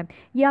पा रहा है।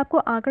 ये आपको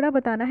आंकड़ा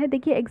बताना है।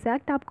 देखिए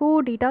एग्जैक्ट आपको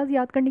डेटाज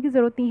याद करने की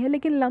ज़रूरत नहीं है,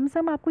 लेकिन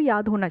लमसम आपको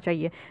याद होना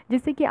चाहिए,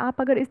 जिससे कि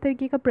आप अगर इस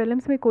तरीके का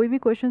प्रीलिम्स में कोई भी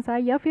क्वेश्चन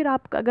आए या फिर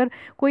आप अगर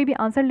कोई भी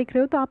आंसर लिख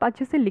रहे हो तो आप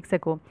अच्छे से लिख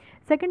सको।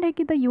 सेकंड है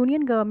कि द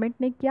यूनियन गवर्नमेंट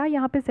ने क्या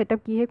यहाँ पे सेटअप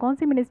की है, कौन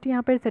सी मिनिस्ट्री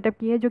यहाँ पर सेटअप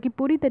की है जो कि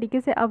पूरी तरीके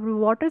से अब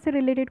वाटर से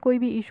रिलेटेड कोई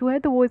भी इशू है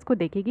तो वो इसको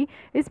देखेगी।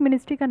 इस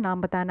मिनिस्ट्री का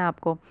नाम बताना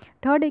आपको।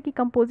 थर्ड है कि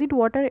कंपोजिट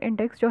वाटर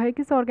इंडेक्स जो है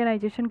किस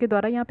ऑर्गेनाइजेशन के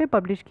द्वारा यहाँ पे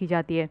पब्लिश की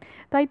जाती है।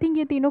 तो आई थिंक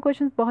ये तीनों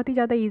क्वेश्चन बहुत ही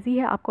ज़्यादा ईजी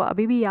है, आपको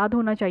अभी भी याद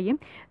होना चाहिए।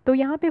 तो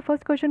यहाँ पे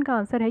फर्स्ट क्वेश्चन का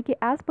आंसर है कि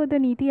as per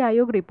the NITI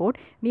Aayog report,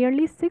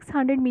 nearly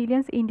 600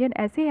 millions Indian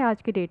ऐसे हैं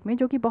आज के डेट में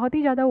जो कि बहुत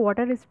ही ज़्यादा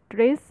वाटर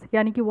स्ट्रेस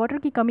यानी कि वाटर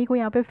की कमी को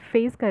यहाँ पे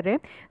फेस कर रहे हैं।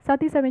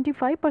 साथ ही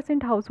 75%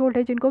 हाउस होल्ड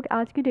है जिनको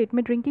आज की डेट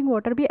में ड्रिंकिंग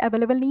वाटर भी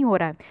अवेलेबल नहीं हो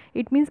रहा है।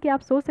 इट मीन्स कि आप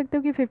सोच सकते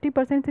हो कि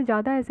 50% से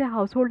ज़्यादा ऐसे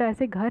हाउस होल्ड,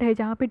 ऐसे घर है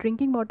जहाँ पे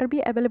ड्रिंकिंग वाटर भी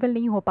अवेलेबल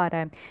नहीं हो पा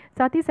रहा है।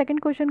 साथ ही सेकंड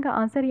क्वेश्चन का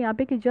आंसर यहाँ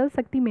पे कि जल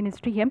शक्ति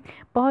मिनिस्ट्री है,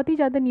 बहुत ही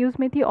ज़्यादा न्यूज़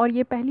में थी और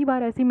ये पहली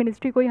बार ऐसी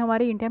मिनिस्ट्री कोई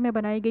हमारे इंडिया में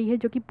बनाई गई है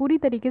जो कि पूरी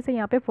तरीके से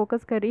यहाँ पे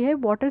फोकस कर रही है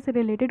वाटर से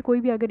रिलेटेड कोई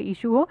भी अगर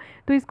इशू हो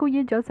तो इसको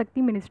ये जल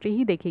शक्ति मिनिस्ट्री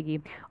ही देखेगी।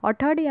 और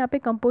थर्ड यहाँ पे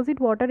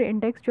कंपोजिट वाटर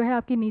इंडेक्स जो है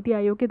आपकी नीति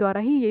आयोग के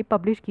द्वारा ही ये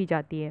पब्लिश की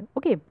जाती है।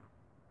 ओके,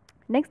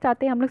 नेक्स्ट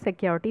आते हैं हम लोग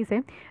सिक्योरिटी से।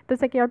 तो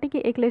सिक्योरिटी की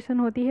एक लेसन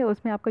होती है,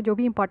 उसमें आपका जो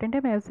भी इंपॉर्टेंट है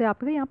मैं उससे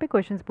आपको यहाँ पे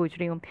क्वेश्चंस पूछ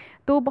रही हूँ।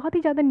 तो बहुत ही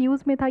ज़्यादा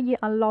न्यूज़ में था ये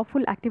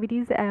अनलॉफुल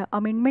एक्टिविटीज़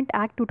अमेंडमेंट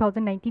एक्ट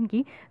 2019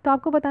 की। तो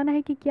आपको बताना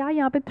है कि क्या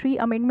यहाँ पे 3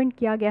 अमेंडमेंट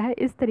किया गया है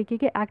इस तरीके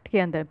के एक्ट के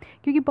अंदर,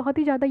 क्योंकि बहुत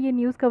ही ज़्यादा ये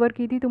न्यूज़ कवर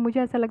की थी, तो मुझे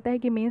ऐसा लगता है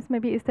कि मेन्स में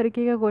भी इस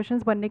तरीके का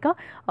क्वेश्चन बनने का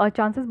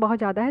चांसेस बहुत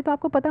ज़्यादा है। तो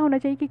आपको पता होना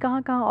चाहिए कि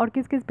कहाँ कहाँ और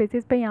किस किस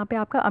बेसिस पे यहाँ पे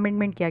आपका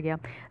अमेंडमेंट किया गया।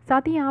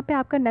 साथ ही यहाँ पे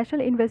आपका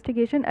नेशनल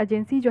इन्वेस्टिगेशन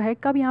एजेंसी जो है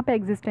कब यहाँ पे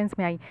एग्जिस्टेंस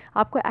में आई,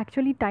 आपको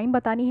एक्चुअली टाइम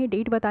बतानी है,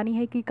 डेट बतानी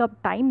है कि कब,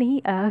 टाइम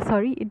नहीं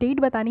सॉरी डेट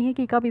बतानी है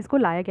कि कब इसको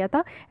लाया गया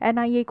था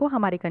NIA को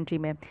हमारे कंट्री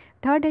में।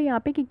 थर्ड है यहाँ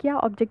पे कि क्या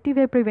ऑब्जेक्टिव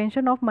है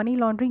prevention of money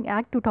laundering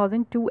act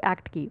 2002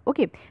 act की।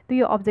 ओके, तो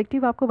ये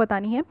ऑब्जेक्टिव आपको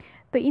बतानी है।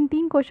 तो इन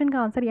 3 क्वेश्चन का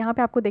आंसर यहाँ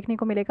पे आपको देखने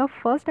को मिलेगा।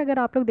 फर्स्ट अगर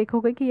आप लोग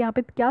देखोगे कि यहाँ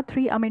पे क्या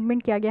 3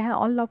 अमेंडमेंट किया गया है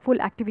अनलॉफुल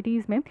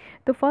एक्टिविटीज़ में,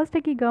 तो फर्स्ट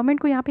है कि गवर्नमेंट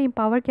को यहाँ पे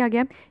एम्पावर किया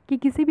गया कि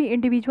किसी भी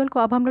इंडिविजुअल को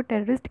अब हम लोग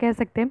टेररिस्ट कह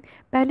सकते हैं।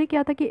 पहले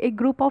क्या था कि एक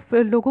ग्रुप ऑफ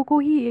लोगों को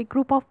ही, एक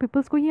ग्रुप ऑफ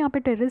पीपल्स को ही यहाँ पे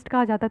टेररिस्ट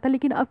कहा जाता था,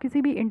 लेकिन अब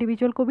किसी भी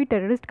इंडिविजुअल को भी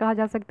टेररिस्ट कहा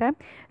जा सकता है।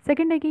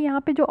 सेकेंड है कि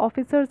यहाँ पे जो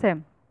ऑफिसर्स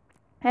हैं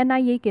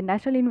NIA के,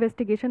 नेशनल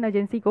इन्वेस्टिगेशन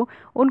एजेंसी को,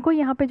 उनको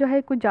यहाँ पे जो है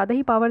कुछ ज़्यादा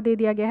ही पावर दे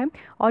दिया गया है,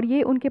 और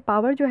ये उनके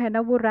पावर जो है ना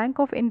वो रैंक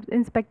ऑफ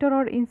इंस्पेक्टर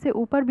और इनसे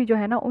ऊपर भी जो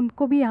है ना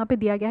उनको भी यहाँ पे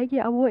दिया गया है कि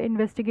अब वो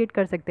इन्वेस्टिगेट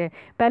कर सकते हैं।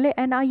 पहले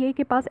NIA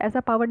के पास ऐसा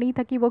पावर नहीं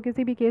था कि वो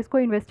किसी भी केस को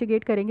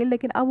इन्वेस्टिगेट करेंगे,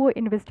 लेकिन अब वो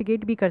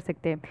इन्वेस्टिगेट भी कर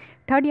सकते हैं।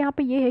 थर्ड यहाँ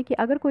पे ये है कि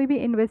अगर कोई भी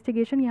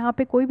इन्वेस्टिगेशन यहाँ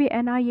पे कोई भी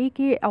NIA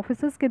के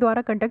ऑफिसर्स के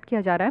द्वारा कंडक्ट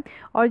किया जा रहा है,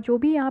 और जो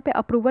भी यहाँ पे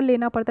अप्रूवल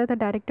लेना पड़ता था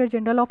डायरेक्टर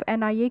जनरल ऑफ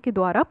NIA के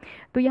द्वारा,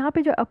 तो यहाँ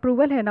पे जो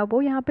अप्रूवल है ना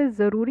वो यहाँ पे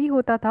ज़रूरी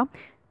होता था।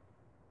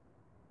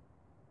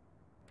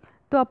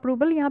 तो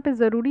अप्रूवल यहाँ पे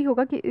ज़रूरी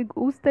होगा कि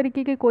उस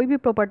तरीके की कोई भी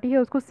प्रॉपर्टी है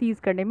उसको सीज़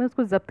करने में,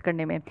 उसको जब्त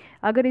करने में।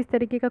 अगर इस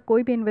तरीके का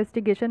कोई भी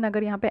इन्वेस्टिगेशन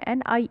अगर यहाँ पे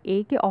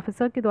NIA के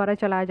ऑफिसर के द्वारा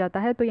चलाया जाता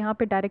है तो यहाँ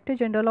पे डायरेक्टर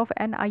जनरल ऑफ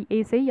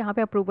NIA से यहाँ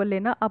पे अप्रूवल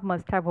लेना अब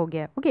मस्ट हैव हो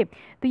गया है। ओके,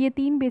 तो ये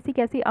 3 बेसिक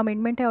ऐसी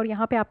अमेंडमेंट है, और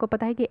यहाँ पे आपको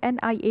पता है कि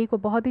NIA को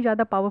बहुत ही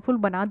ज़्यादा पावरफुल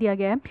बना दिया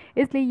गया है,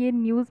 इसलिए ये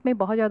न्यूज़ में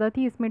बहुत ज़्यादा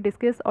थी, इसमें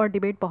डिस्कस और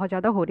डिबेट बहुत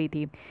ज़्यादा हो रही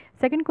थी।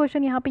 सेकेंड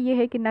क्वेश्चन यहाँ पे ये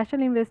है कि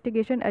नेशनल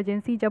इन्वेस्टिगेशन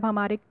एजेंसी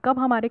कब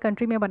हमारे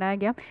कंट्री में बनाया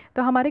गया,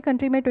 तो हमारे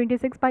कंट्री में 27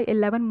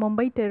 26/11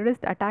 मुंबई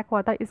टेररिस्ट अटैक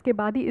हुआ था, इसके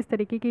बाद ही इस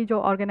तरीके की जो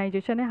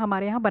ऑर्गेनाइजेशन है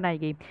हमारे यहाँ बनाई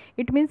गई।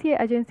 इट मीन्स ये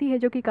एजेंसी है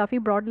जो कि काफ़ी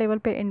ब्रॉड लेवल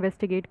पे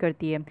इन्वेस्टिगेट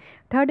करती है।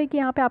 थर्ड है कि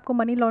यहाँ पे आपको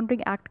मनी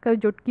लॉन्ड्रिंग एक्ट का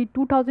जो कि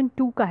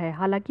 2002 का है,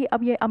 हालांकि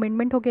अब ये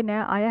अमेंडमेंट होकर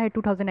नया आया है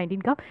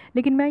 2019 का,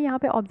 लेकिन मैं यहाँ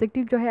पे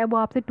ऑब्जेक्टिव जो है वो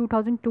आपसे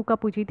 2002 का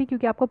पूछी थी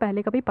क्योंकि आपको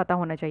पहले का भी पता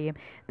होना चाहिए।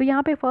 तो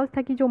यहाँ पे फर्स्ट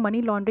है कि जो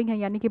मनी लॉन्ड्रिंग है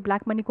यानी कि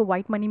ब्लैक मनी को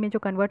व्हाइट मनी में जो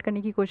कन्वर्ट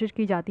करने की कोशिश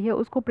की जाती है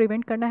उसको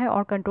प्रिवेंट करना है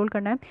और कंट्रोल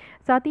करना है।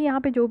 साथ ही यहाँ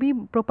पे जो भी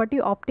प्रॉपर्टी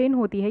ऑब्टेन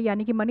होती है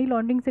यानी कि मनी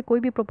लॉन्ड्रिंग से कोई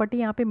भी प्रॉपर्टी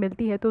यहाँ पे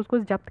मिलती है तो उसको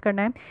जब्त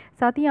करना है।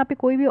 साथ ही यहाँ पे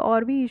कोई भी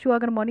और भी इशू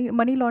अगर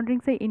मनी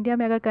लॉन्ड्रिंग से इंडिया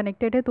में अगर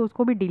कनेक्टेड है तो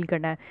उसको भी डील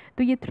करना है।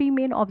 तो ये 3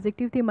 मेन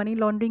ऑब्जेक्टिव थे मनी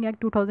लॉन्ड्रिंग एक्ट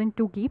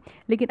 2002 की।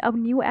 लेकिन अब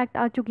न्यू एक्ट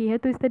आ चुकी है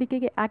तो इस तरीके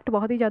के एक्ट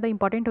बहुत ही ज़्यादा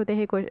इंपॉर्टेंट होते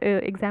हैं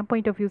एग्जाम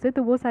पॉइंट ऑफ व्यू से,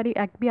 तो वो सारी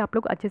एक्ट भी आप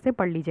लोग अच्छे से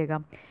पढ़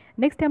लीजिएगा।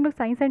 नेक्स्ट हम लोग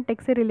साइंस एंड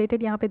टेक से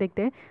रिलेटेड यहाँ पे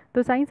देखते हैं।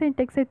 तो साइंस एंड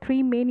टेक से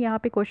 3 मेन यहाँ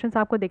पे क्वेश्चंस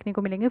आपको देखने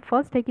को मिलेंगे।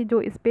 फर्स्ट है कि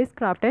जो स्पेस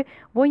क्राफ्ट है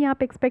वो यहाँ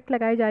पे एक्सपेक्ट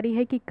लगाई जा रही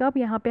है कि कब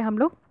यहाँ पे हम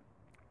लोग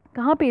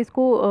कहाँ पे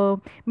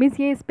इसको मीन्स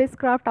ये स्पेस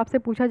क्राफ्ट आपसे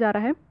पूछा जा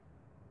रहा है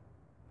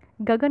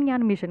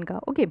गगनयान मिशन का।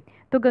 ओके,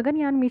 तो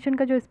गगनयान मिशन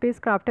का जो स्पेस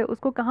क्राफ्ट है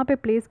उसको कहाँ पे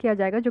प्लेस किया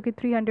जाएगा, जो कि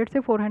 300 से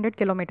 400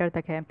 किलोमीटर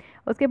तक है।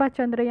 उसके बाद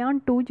चंद्रयान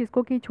 2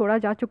 जिसको कि छोड़ा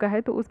जा चुका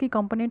है, तो उसकी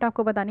कंपोनेंट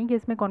आपको बतानी कि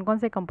इसमें कौन कौन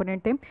से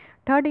कंपोनेंट थे।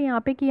 थर्ड है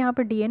यहाँ पे कि यहाँ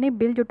पे डीएनए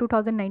बिल जो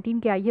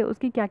 2019 की आई है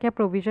उसकी क्या क्या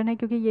प्रोविजन है,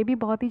 क्योंकि ये भी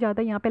बहुत ही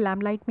ज़्यादा यहाँ पे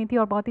लैमलाइट में थी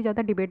और बहुत ही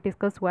ज़्यादा डिबेट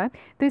डिस्कस हुआ है।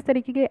 तो इस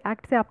तरीके के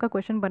एक्ट से आपका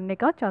क्वेश्चन बनने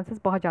का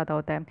चांसेस बहुत ज़्यादा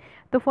होता है।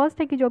 तो फर्स्ट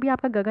है कि जो भी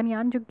आपका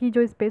गगनयान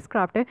जो स्पेस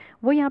क्राफ्ट है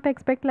वो यहाँ पे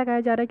एक्सपेक्ट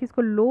लगाया जा रहा है कि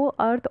इसको लो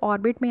अर्थ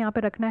ऑर्बिट में यहाँ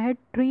पे रखना है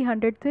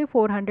 300 से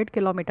 400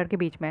 किलोमीटर के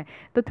बीच में।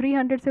 तो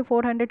 300 से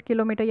 400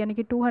 किलोमीटर यानी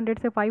कि 200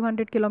 से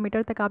 500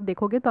 किलोमीटर तक आप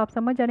देखोगे तो आप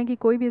समझ जाने कि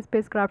कोई भी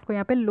स्पेस क्राफ्ट को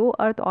यहाँ पे लो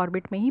अर्थ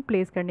ऑर्बिट में ही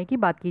प्लेस करने की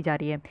बात की जा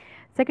रही है।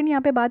 सेकंड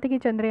यहाँ पे बात है कि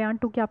चंद्रयान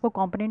 2 की आपको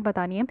कंपोनेंट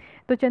बतानी है।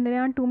 तो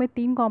चंद्रयान 2 में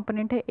 3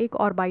 कंपोनेंट है, एक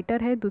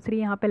ऑर्बिटर है, दूसरी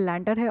यहाँ पे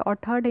लैंडर है और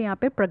थर्ड है यहाँ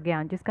पे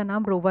प्रज्ञान जिसका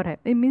नाम रोवर है।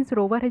 इट मीन्स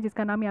रोवर है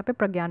जिसका नाम यहाँ पे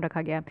प्रज्ञान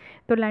रखा गया है।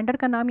 तो लैंडर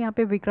का नाम यहाँ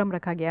पे विक्रम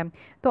रखा गया है।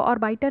 तो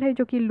ऑर्बिटर है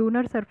जो कि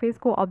लूनर सरफेस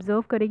को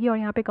ऑब्जर्व करेगी और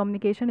यहाँ पे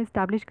कम्युनिकेशन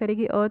इस्टेब्लिश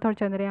करेगी अर्थ और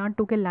चंद्रयान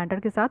 2 के लैंडर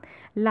के साथ।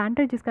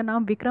 लैंडर जिसका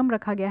नाम विक्रम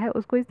रखा गया है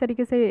उसको इस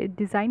तरीके से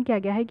डिज़ाइन किया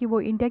गया है कि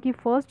वो इंडिया की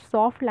फर्स्ट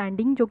सॉफ्ट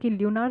लैंडिंग जो कि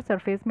ल्यूनर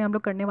सरफेस में हम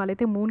लोग करने वाले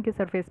थे, मून के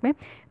सरफेस में,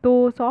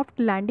 तो सॉफ्ट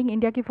लैंडिंग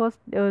इंडिया की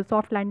फर्स्ट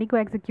सॉफ्ट लैंडिंग को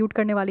एग्जीक्यूट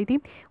करने वाली थी।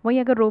 वहीं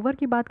अगर रोवर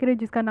की बात करें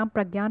जिसका नाम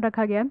प्रज्ञान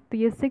रखा गया है तो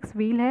ये 6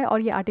 व्हील है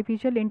और ये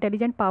आर्टिफिशियल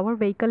इंटेलिजेंट पावर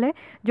व्हीकल है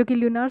जो कि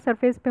ल्यूनर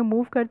सरफेस पे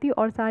मूव करती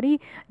और सारी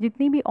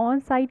जितनी भी ऑन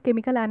साइट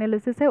केमिकल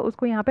एनालिसिस है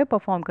उसको यहाँ पे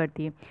परफॉर्म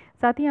करती है।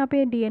 साथ ही यहाँ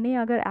पे डीएनए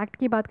अगर एक्ट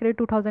की बात करें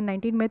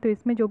 2019 में तो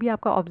इसमें जो भी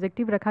आपका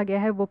ऑब्जेक्टिव रखा गया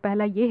है वो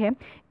पहला ये है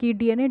कि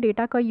डीएनए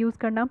डेटा का यूज़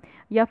करना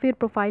या फिर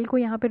प्रोफाइल को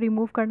यहाँ पे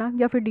रिमूव करना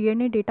या फिर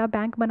डीएनए डेटा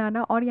बैंक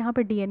बनाना और यहाँ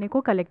पे डीएनए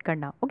को कलेक्ट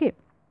करना। ओके,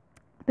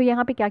 तो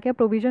यहाँ पे क्या क्या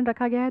प्रोविज़न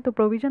रखा गया है, तो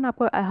प्रोविज़न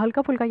आपको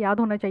हल्का फुल्का याद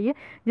होना चाहिए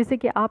जिससे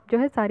कि आप जो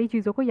है सारी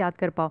चीज़ों को याद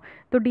कर पाओ।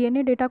 तो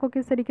डीएनए डेटा को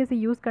किस तरीके से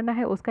यूज़ करना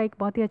है उसका एक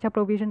बहुत ही अच्छा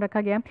प्रोविज़न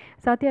रखा गया है।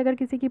 साथ ही अगर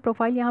किसी की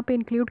प्रोफाइल यहाँ पे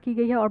इंक्लूड की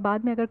गई है और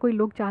बाद में अगर कोई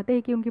लोग चाहते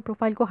हैं कि उनकी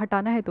प्रोफाइल को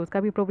हटाना है तो उसका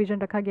भी प्रोविज़न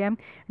रखा गया है।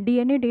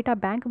 डीएनए डेटा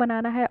बैंक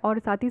बनाना है और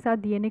साथ ही साथ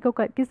डीएनए को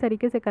किस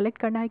तरीके से कलेक्ट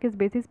करना है, किस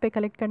बेसिस पे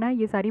कलेक्ट करना है,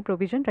 ये सारी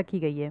प्रोविज़न रखी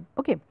गई है।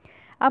 ओके,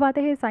 अब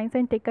आते हैं साइंस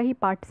एंड टेक का ही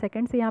पार्ट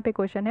सेकंड से यहाँ पे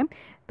क्वेश्चन है।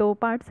 तो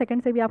पार्ट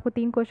सेकंड से भी आपको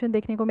 3 क्वेश्चन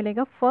देखने को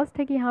मिलेगा। फर्स्ट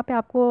है कि यहाँ पे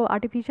आपको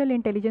आर्टिफिशियल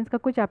इंटेलिजेंस का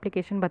कुछ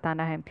एप्लीकेशन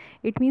बताना है।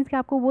 इट मीन्स कि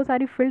आपको वो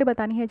सारी फील्ड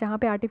बतानी है जहाँ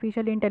पे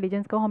आर्टिफिशियल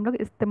इंटेलिजेंस को हम लोग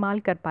इस्तेमाल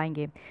कर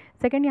पाएंगे।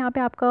 सेकंड यहाँ पे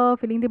आपका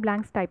फिलिंग द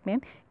ब्लैंक्स टाइप में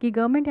कि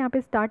गवर्नमेंट यहाँ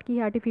पे स्टार्ट की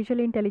है आर्टिफिशियल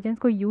इंटेलिजेंस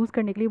को यूज़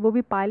करने के लिए, वो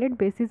भी पायलट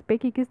बेसिस पे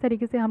कि किस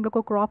तरीके से हम लोग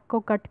को क्रॉप को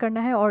कट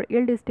करना है और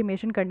यील्ड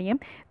एस्टिमेशन करनी है।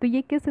 तो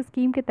ये किस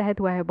स्कीम के तहत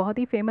हुआ है, बहुत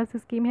ही फेमस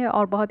स्कीम है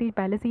और बहुत ही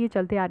पहले से ये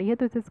चलते आ रही है।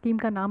 तो इस स्कीम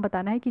का नाम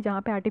बताना है कि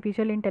जहाँ पे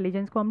आर्टिफिशियल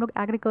इंटेलिजेंस को हम लोग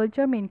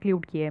एग्रीकल्चर में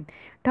इंक्लूड किए।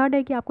 थर्ड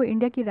है कि आपको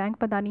इंडिया की रैंक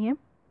बतानी है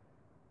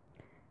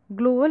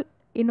ग्लोबल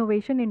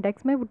इनोवेशन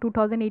इंडेक्स में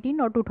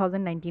 2018 और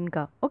 2019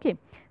 का। ओके,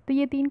 तो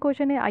ये 3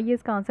 क्वेश्चन है, आइए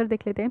इसका आंसर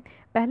देख लेते हैं।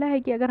 पहला है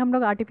कि अगर हम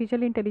लोग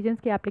आर्टिफिशियल इंटेलिजेंस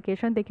की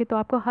एप्लीकेशन देखें तो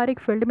आपको हर एक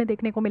फील्ड में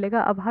देखने को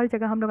मिलेगा। अब हर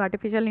जगह हम लोग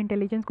आर्टिफिशियल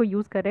इंटेलिजेंस को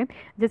यूज़ कर रहे हैं,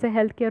 जैसे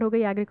हेल्थ केयर हो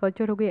गई,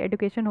 एग्रीकल्चर हो गई,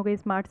 एजुकेशन हो गई,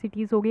 स्मार्ट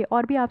सिटीज़ हो गई,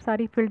 और भी आप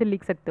सारी फील्ड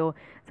लिख सकते हो।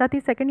 साथ ही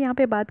सेकंड यहाँ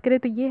पे बात करें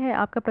तो ये है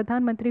आपका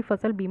प्रधानमंत्री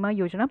फसल बीमा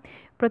योजना।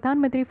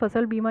 प्रधानमंत्री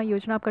फसल बीमा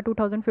योजना आपका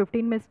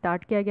 2015 में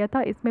स्टार्ट किया गया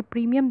था। इसमें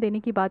प्रीमियम देने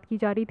की बात की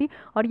जा रही थी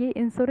और ये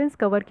इंश्योरेंस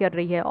कवर कर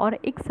रही है। और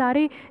एक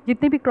सारे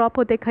जितने भी क्रॉप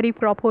होते हैं, खरीफ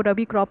क्रॉप हो,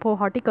 रबी क्रॉप हो,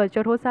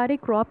 हॉर्टिकल्चर हो, सारे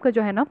क्रॉप का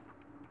जो है ना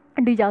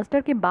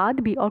डिजास्टर के बाद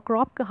भी और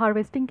क्रॉप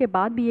हार्वेस्टिंग के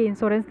बाद भी ये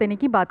इंश्योरेंस देने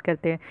की बात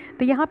करते हैं।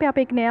 तो यहाँ पे आप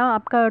एक नया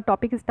आपका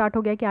टॉपिक स्टार्ट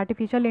हो गया कि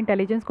आर्टिफिशियल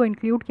इंटेलिजेंस को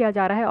इंक्लूड किया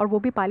जा रहा है और वो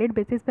भी पायलट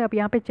बेसिस पे अब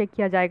यहाँ पे चेक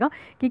किया जाएगा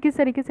कि किस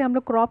तरीके से हम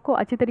लोग क्रॉप को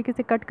अच्छी तरीके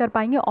से कट कर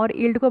पाएंगे और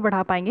यील्ड को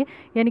बढ़ा पाएंगे,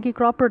 यानी कि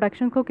क्रॉप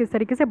प्रोडक्शन को किस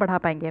तरीके से बढ़ा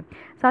पाएंगे।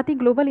 साथ ही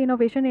ग्लोबल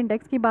इनोवेशन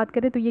इंडेक्स की बात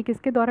करें तो ये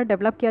किसके द्वारा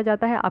डेवलप किया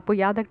जाता है, आपको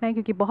याद रखना है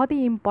क्योंकि बहुत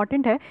ही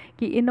इंपॉर्टेंट है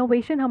कि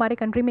इनोवेशन हमारे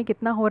कंट्री में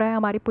कितना हो रहा है,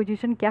 हमारी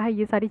पोजीशन क्या है,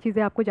 ये सारी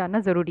चीज़ें आपको जानना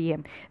ज़रूरी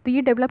है। तो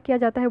ये डेवलप किया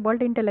जाता है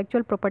world intellectual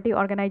intellectual property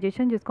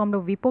organisation, जिसको हम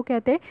लोग विपो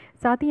कहते हैं।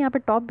 साथ ही यहाँ पे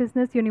टॉप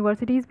बिजनेस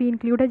यूनिवर्सिटीज़ भी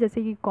इंक्लूड है,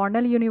 जैसे कि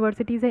कॉर्नेल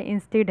यूनिवर्सिटीज़ है,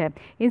 इंस्टीड है।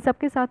 इन सब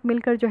के साथ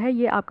मिलकर जो है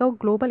ये आपका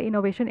ग्लोबल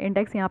इनोवेशन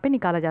इंडेक्स यहाँ पे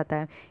निकाला जाता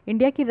है।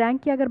 इंडिया की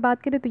रैंक की अगर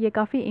बात करें तो ये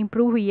काफ़ी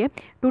इंप्रूव हुई है।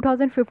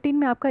 2015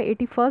 में आपका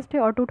 81st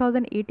है और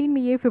 2018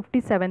 में ये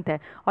 57th है,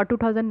 और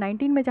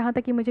 2019 में जहाँ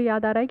तक कि मुझे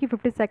याद आ रहा है कि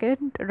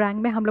 52nd रैंक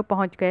में हम लोग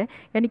पहुँच गए।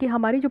 यानी कि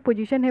हमारी जो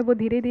पोजीशन है वो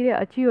धीरे धीरे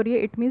अच्छी हो रही है।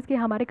 इट मीन्स कि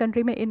हमारे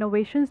कंट्री में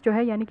इनोवेशंस जो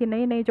है, यानी कि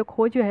नए नए जो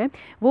खोज जो है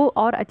वो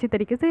और अच्छे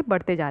तरीके से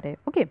बढ़ते जा रहे हैं।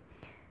 ओके,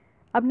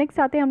 अब नेक्स्ट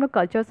आते हैं हम लोग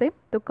कल्चर से।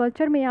 तो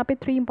कल्चर में यहाँ पे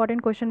 3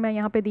 इंपॉर्टेंट क्वेश्चन मैं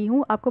यहाँ पे दी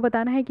हूँ। आपको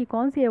बताना है कि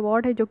कौन सी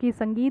अवार्ड है जो कि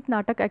संगीत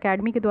नाटक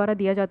अकेडमी के द्वारा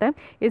दिया जाता है।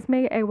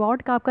 इसमें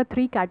अवार्ड का आपका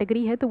 3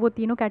 कैटेगरी है, तो वो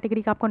तीनों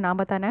कैटेगरी का आपको नाम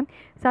बताना है।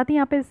 साथ ही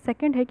यहाँ पे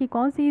सेकंड है कि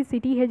कौन सी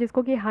सिटी है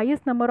जिसको कि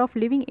highest number of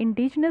living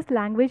indigenous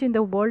language in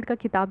the world का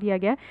खिताब दिया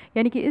गया है,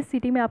 यानी कि इस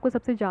सिटी में आपको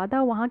सबसे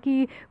ज़्यादा वहाँ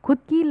की खुद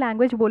की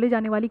लैंग्वेज बोले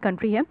जाने वाली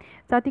कंट्री है।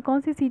 साथ ही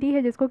कौन सी सिटी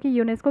है जिसको कि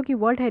यूनेस्को की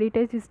वर्ल्ड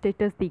हेरिटेज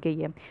स्टेटस दी गई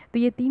है। तो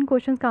ये 3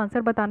 क्वेश्चन का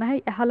आंसर बताना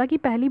है। हालांकि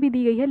पहली भी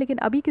दी गई है, लेकिन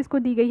अभी किसको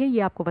दी गई है ये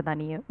आपको बतानी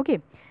है। ओके,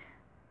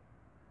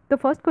 तो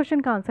फर्स्ट क्वेश्चन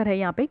का आंसर है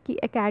यहाँ पे कि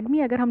एकेडमी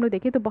अगर हम लोग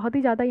देखें तो बहुत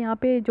ही ज़्यादा यहाँ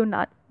पे जो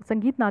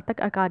संगीत नाटक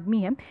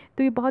अकादमी है,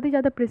 तो ये बहुत ही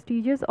ज़्यादा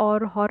प्रेस्टिजियस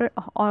और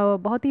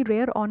बहुत ही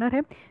रेयर ऑनर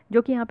है,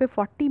 जो कि यहाँ पे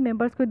 40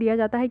 मेंबर्स को दिया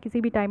जाता है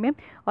किसी भी टाइम में।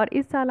 और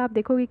इस साल आप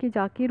देखोगे कि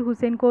जाकिर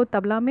हुसैन को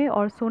तबला में,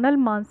 और सोनल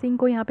मानसिंह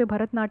को यहाँ पे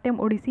भरतनाट्यम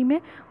ओडिसी में,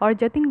 और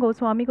जतिन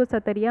गोस्वामी को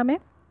सतरिया में,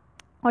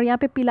 और यहाँ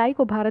पे पिलाई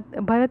को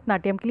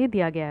भरतनाट्यम के लिए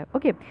दिया गया है।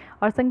 ओके,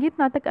 और संगीत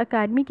नाटक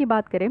अकेडमी की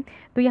बात करें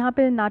तो यहाँ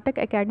पे नाटक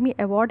अकेडमी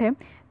अवार्ड है,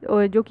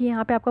 जो कि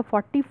यहाँ पे आपका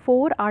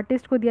 44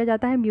 आर्टिस्ट को दिया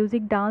जाता है,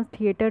 music, dance,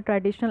 theatre,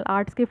 traditional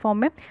arts के फॉर्म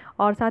में।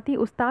 और साथ ही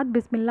उस्ताद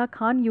बिस्मिल्लाह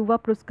खान युवा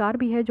पुरस्कार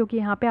भी है, जो कि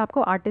यहाँ पे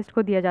आपको आर्टिस्ट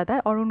को दिया जाता है,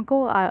 और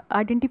उनको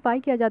आइडेंटिफाई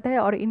किया जाता है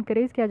और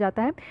इनकरेज किया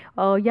जाता है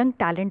यंग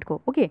टैलेंट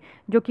को। ओके,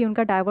 जो कि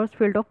उनका diverse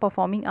field of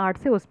performing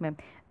arts है उसमें।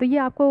 तो ये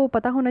आपको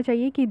पता होना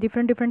चाहिए कि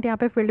डिफरेंट यहाँ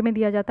पे फील्ड में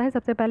दिया जाता है।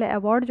 सबसे पहले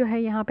अवार्ड जो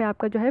है यहाँ पे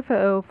आपका जो है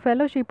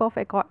फेलोशिप ऑफ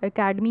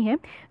एकेडमी है,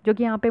 जो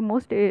कि यहाँ पे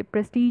मोस्ट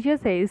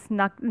प्रेस्टिजियस है इस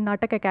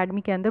नाटक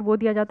अकेडमी के अंदर, वो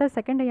दिया जाता है।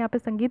 सेकंड है यहाँ पे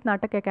संगीत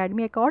नाटक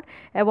अकेडमी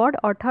अवार्ड,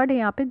 और थर्ड है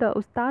यहाँ पे द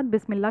उस्ताद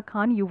बिस्मिल्लाह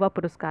खान युवा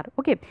पुरस्कार।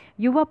 ओके,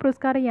 युवा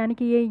पुरस्कार है, यानी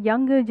कि ये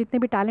यंग जितने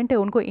भी टैलेंट है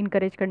उनको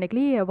इनकरेज करने के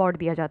लिए ये अवार्ड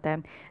दिया जाता है।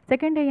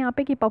 सेकंड है यहाँ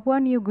पे कि पपुआ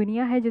न्यू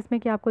गिनिया है, जिसमें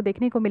कि आपको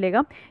देखने को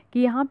मिलेगा कि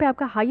यहाँ पे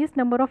आपका highest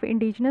number of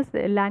indigenous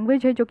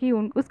language है जो कि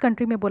उस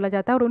कंट्री में बोला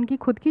जाता है, और उनकी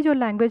खुद की जो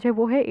लैंग्वेज है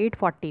वो है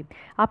 840।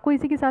 आपको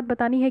इसी के साथ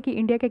बतानी है कि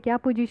इंडिया का क्या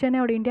पोजीशन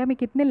है और इंडिया में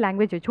कितने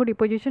लैंग्वेज है। छोटी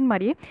पोजीशन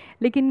मारिए,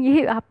 लेकिन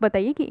ये आप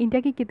बताइए कि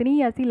इंडिया की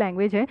कितनी ऐसी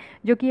लैंग्वेज है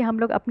जो कि हम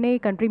लोग अपने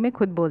कंट्री में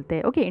खुद बोलते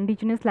हैं। ओके,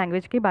 इंडिजिनस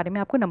लैंग्वेज के बारे में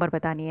आपको नंबर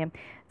बतानी है।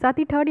 साथ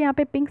ही थर्ड यहाँ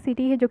पे पिंक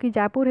सिटी है, जो कि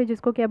जयपुर है,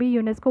 जिसको कि अभी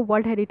यूनेस्को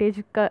वर्ल्ड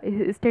हेरिटेज का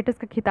स्टेटस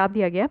का खिताब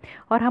दिया गया,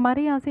 और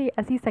हमारे यहाँ से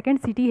ऐसी सेकंड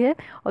सिटी है।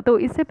 तो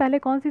इससे पहले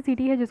कौन सी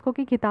सिटी है जिसको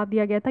कि खिताब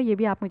दिया गया था, ये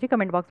भी आप मुझे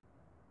कमेंट बॉक्स।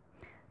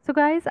 सो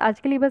गाइस, आज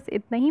के लिए बस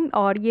इतना ही।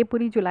 और ये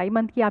पूरी जुलाई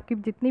मंथ की आपकी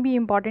जितनी भी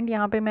इंपॉर्टेंट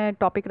यहाँ पे मैं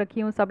टॉपिक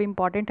रखी हूँ सब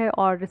इंपॉर्टेंट है,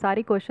 और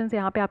सारी क्वेश्चंस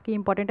यहाँ पे आपकी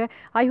इंपॉर्टेंट है।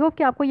 आई होप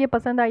कि आपको ये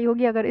पसंद आई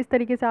होगी। अगर इस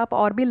तरीके से आप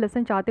और भी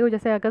लेसन चाहते हो,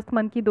 जैसे अगस्त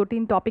मंथ की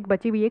 2-3 टॉपिक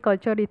बची हुई है,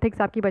 कल्चर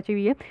इथिक्स आपकी बची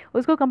हुई है,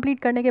 उसको कंप्लीट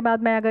करने के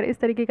बाद मैं अगर इस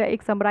तरीके का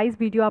एक समराइज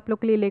वीडियो आप लोग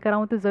के लिए लेकर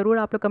आऊँ तो ज़रूर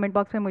आप लोग कमेंट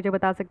बॉक्स में मुझे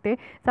बता सकते हैं।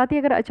 साथ ही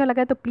अगर अच्छा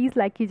लगा है तो प्लीज़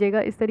लाइक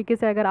कीजिएगा। इस तरीके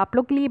से अगर आप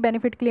लोग के लिए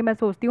बेनिफिट के लिए मैं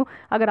सोचती हूँ,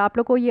 अगर आप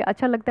लोग को ये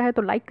अच्छा लगता है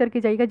तो लाइक करके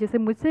जाइएगा, जिससे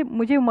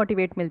मुझे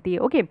मोटिवेट मिलती है।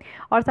 ओके,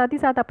 और साथ ही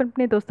साथ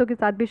अपने दोस्तों के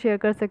साथ भी शेयर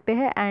कर सकते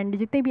हैं, एंड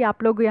जितने भी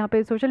आप लोग यहाँ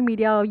पे सोशल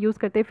मीडिया यूज़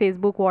करते हैं,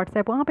 फेसबुक,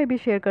 व्हाट्सएप, वहाँ पे भी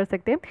शेयर कर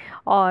सकते हैं।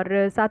 और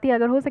साथ ही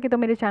अगर हो सके तो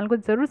मेरे चैनल को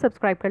ज़रूर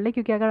सब्सक्राइब कर लें,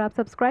 क्योंकि अगर आप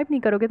सब्सक्राइब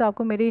नहीं करोगे तो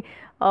आपको मेरी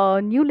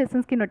न्यू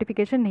लेसन्स की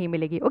नोटिफिकेशन नहीं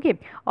मिलेगी। ओके,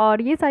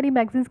 और ये सारी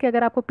मैगजीन्स की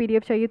अगर आपको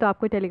PDF चाहिए तो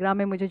आपको टेलीग्राम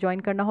में मुझे ज्वाइन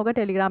करना होगा।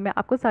 टेलीग्राम में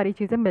आपको सारी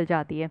चीज़ें मिल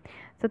जाती है।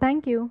 So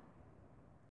thank you.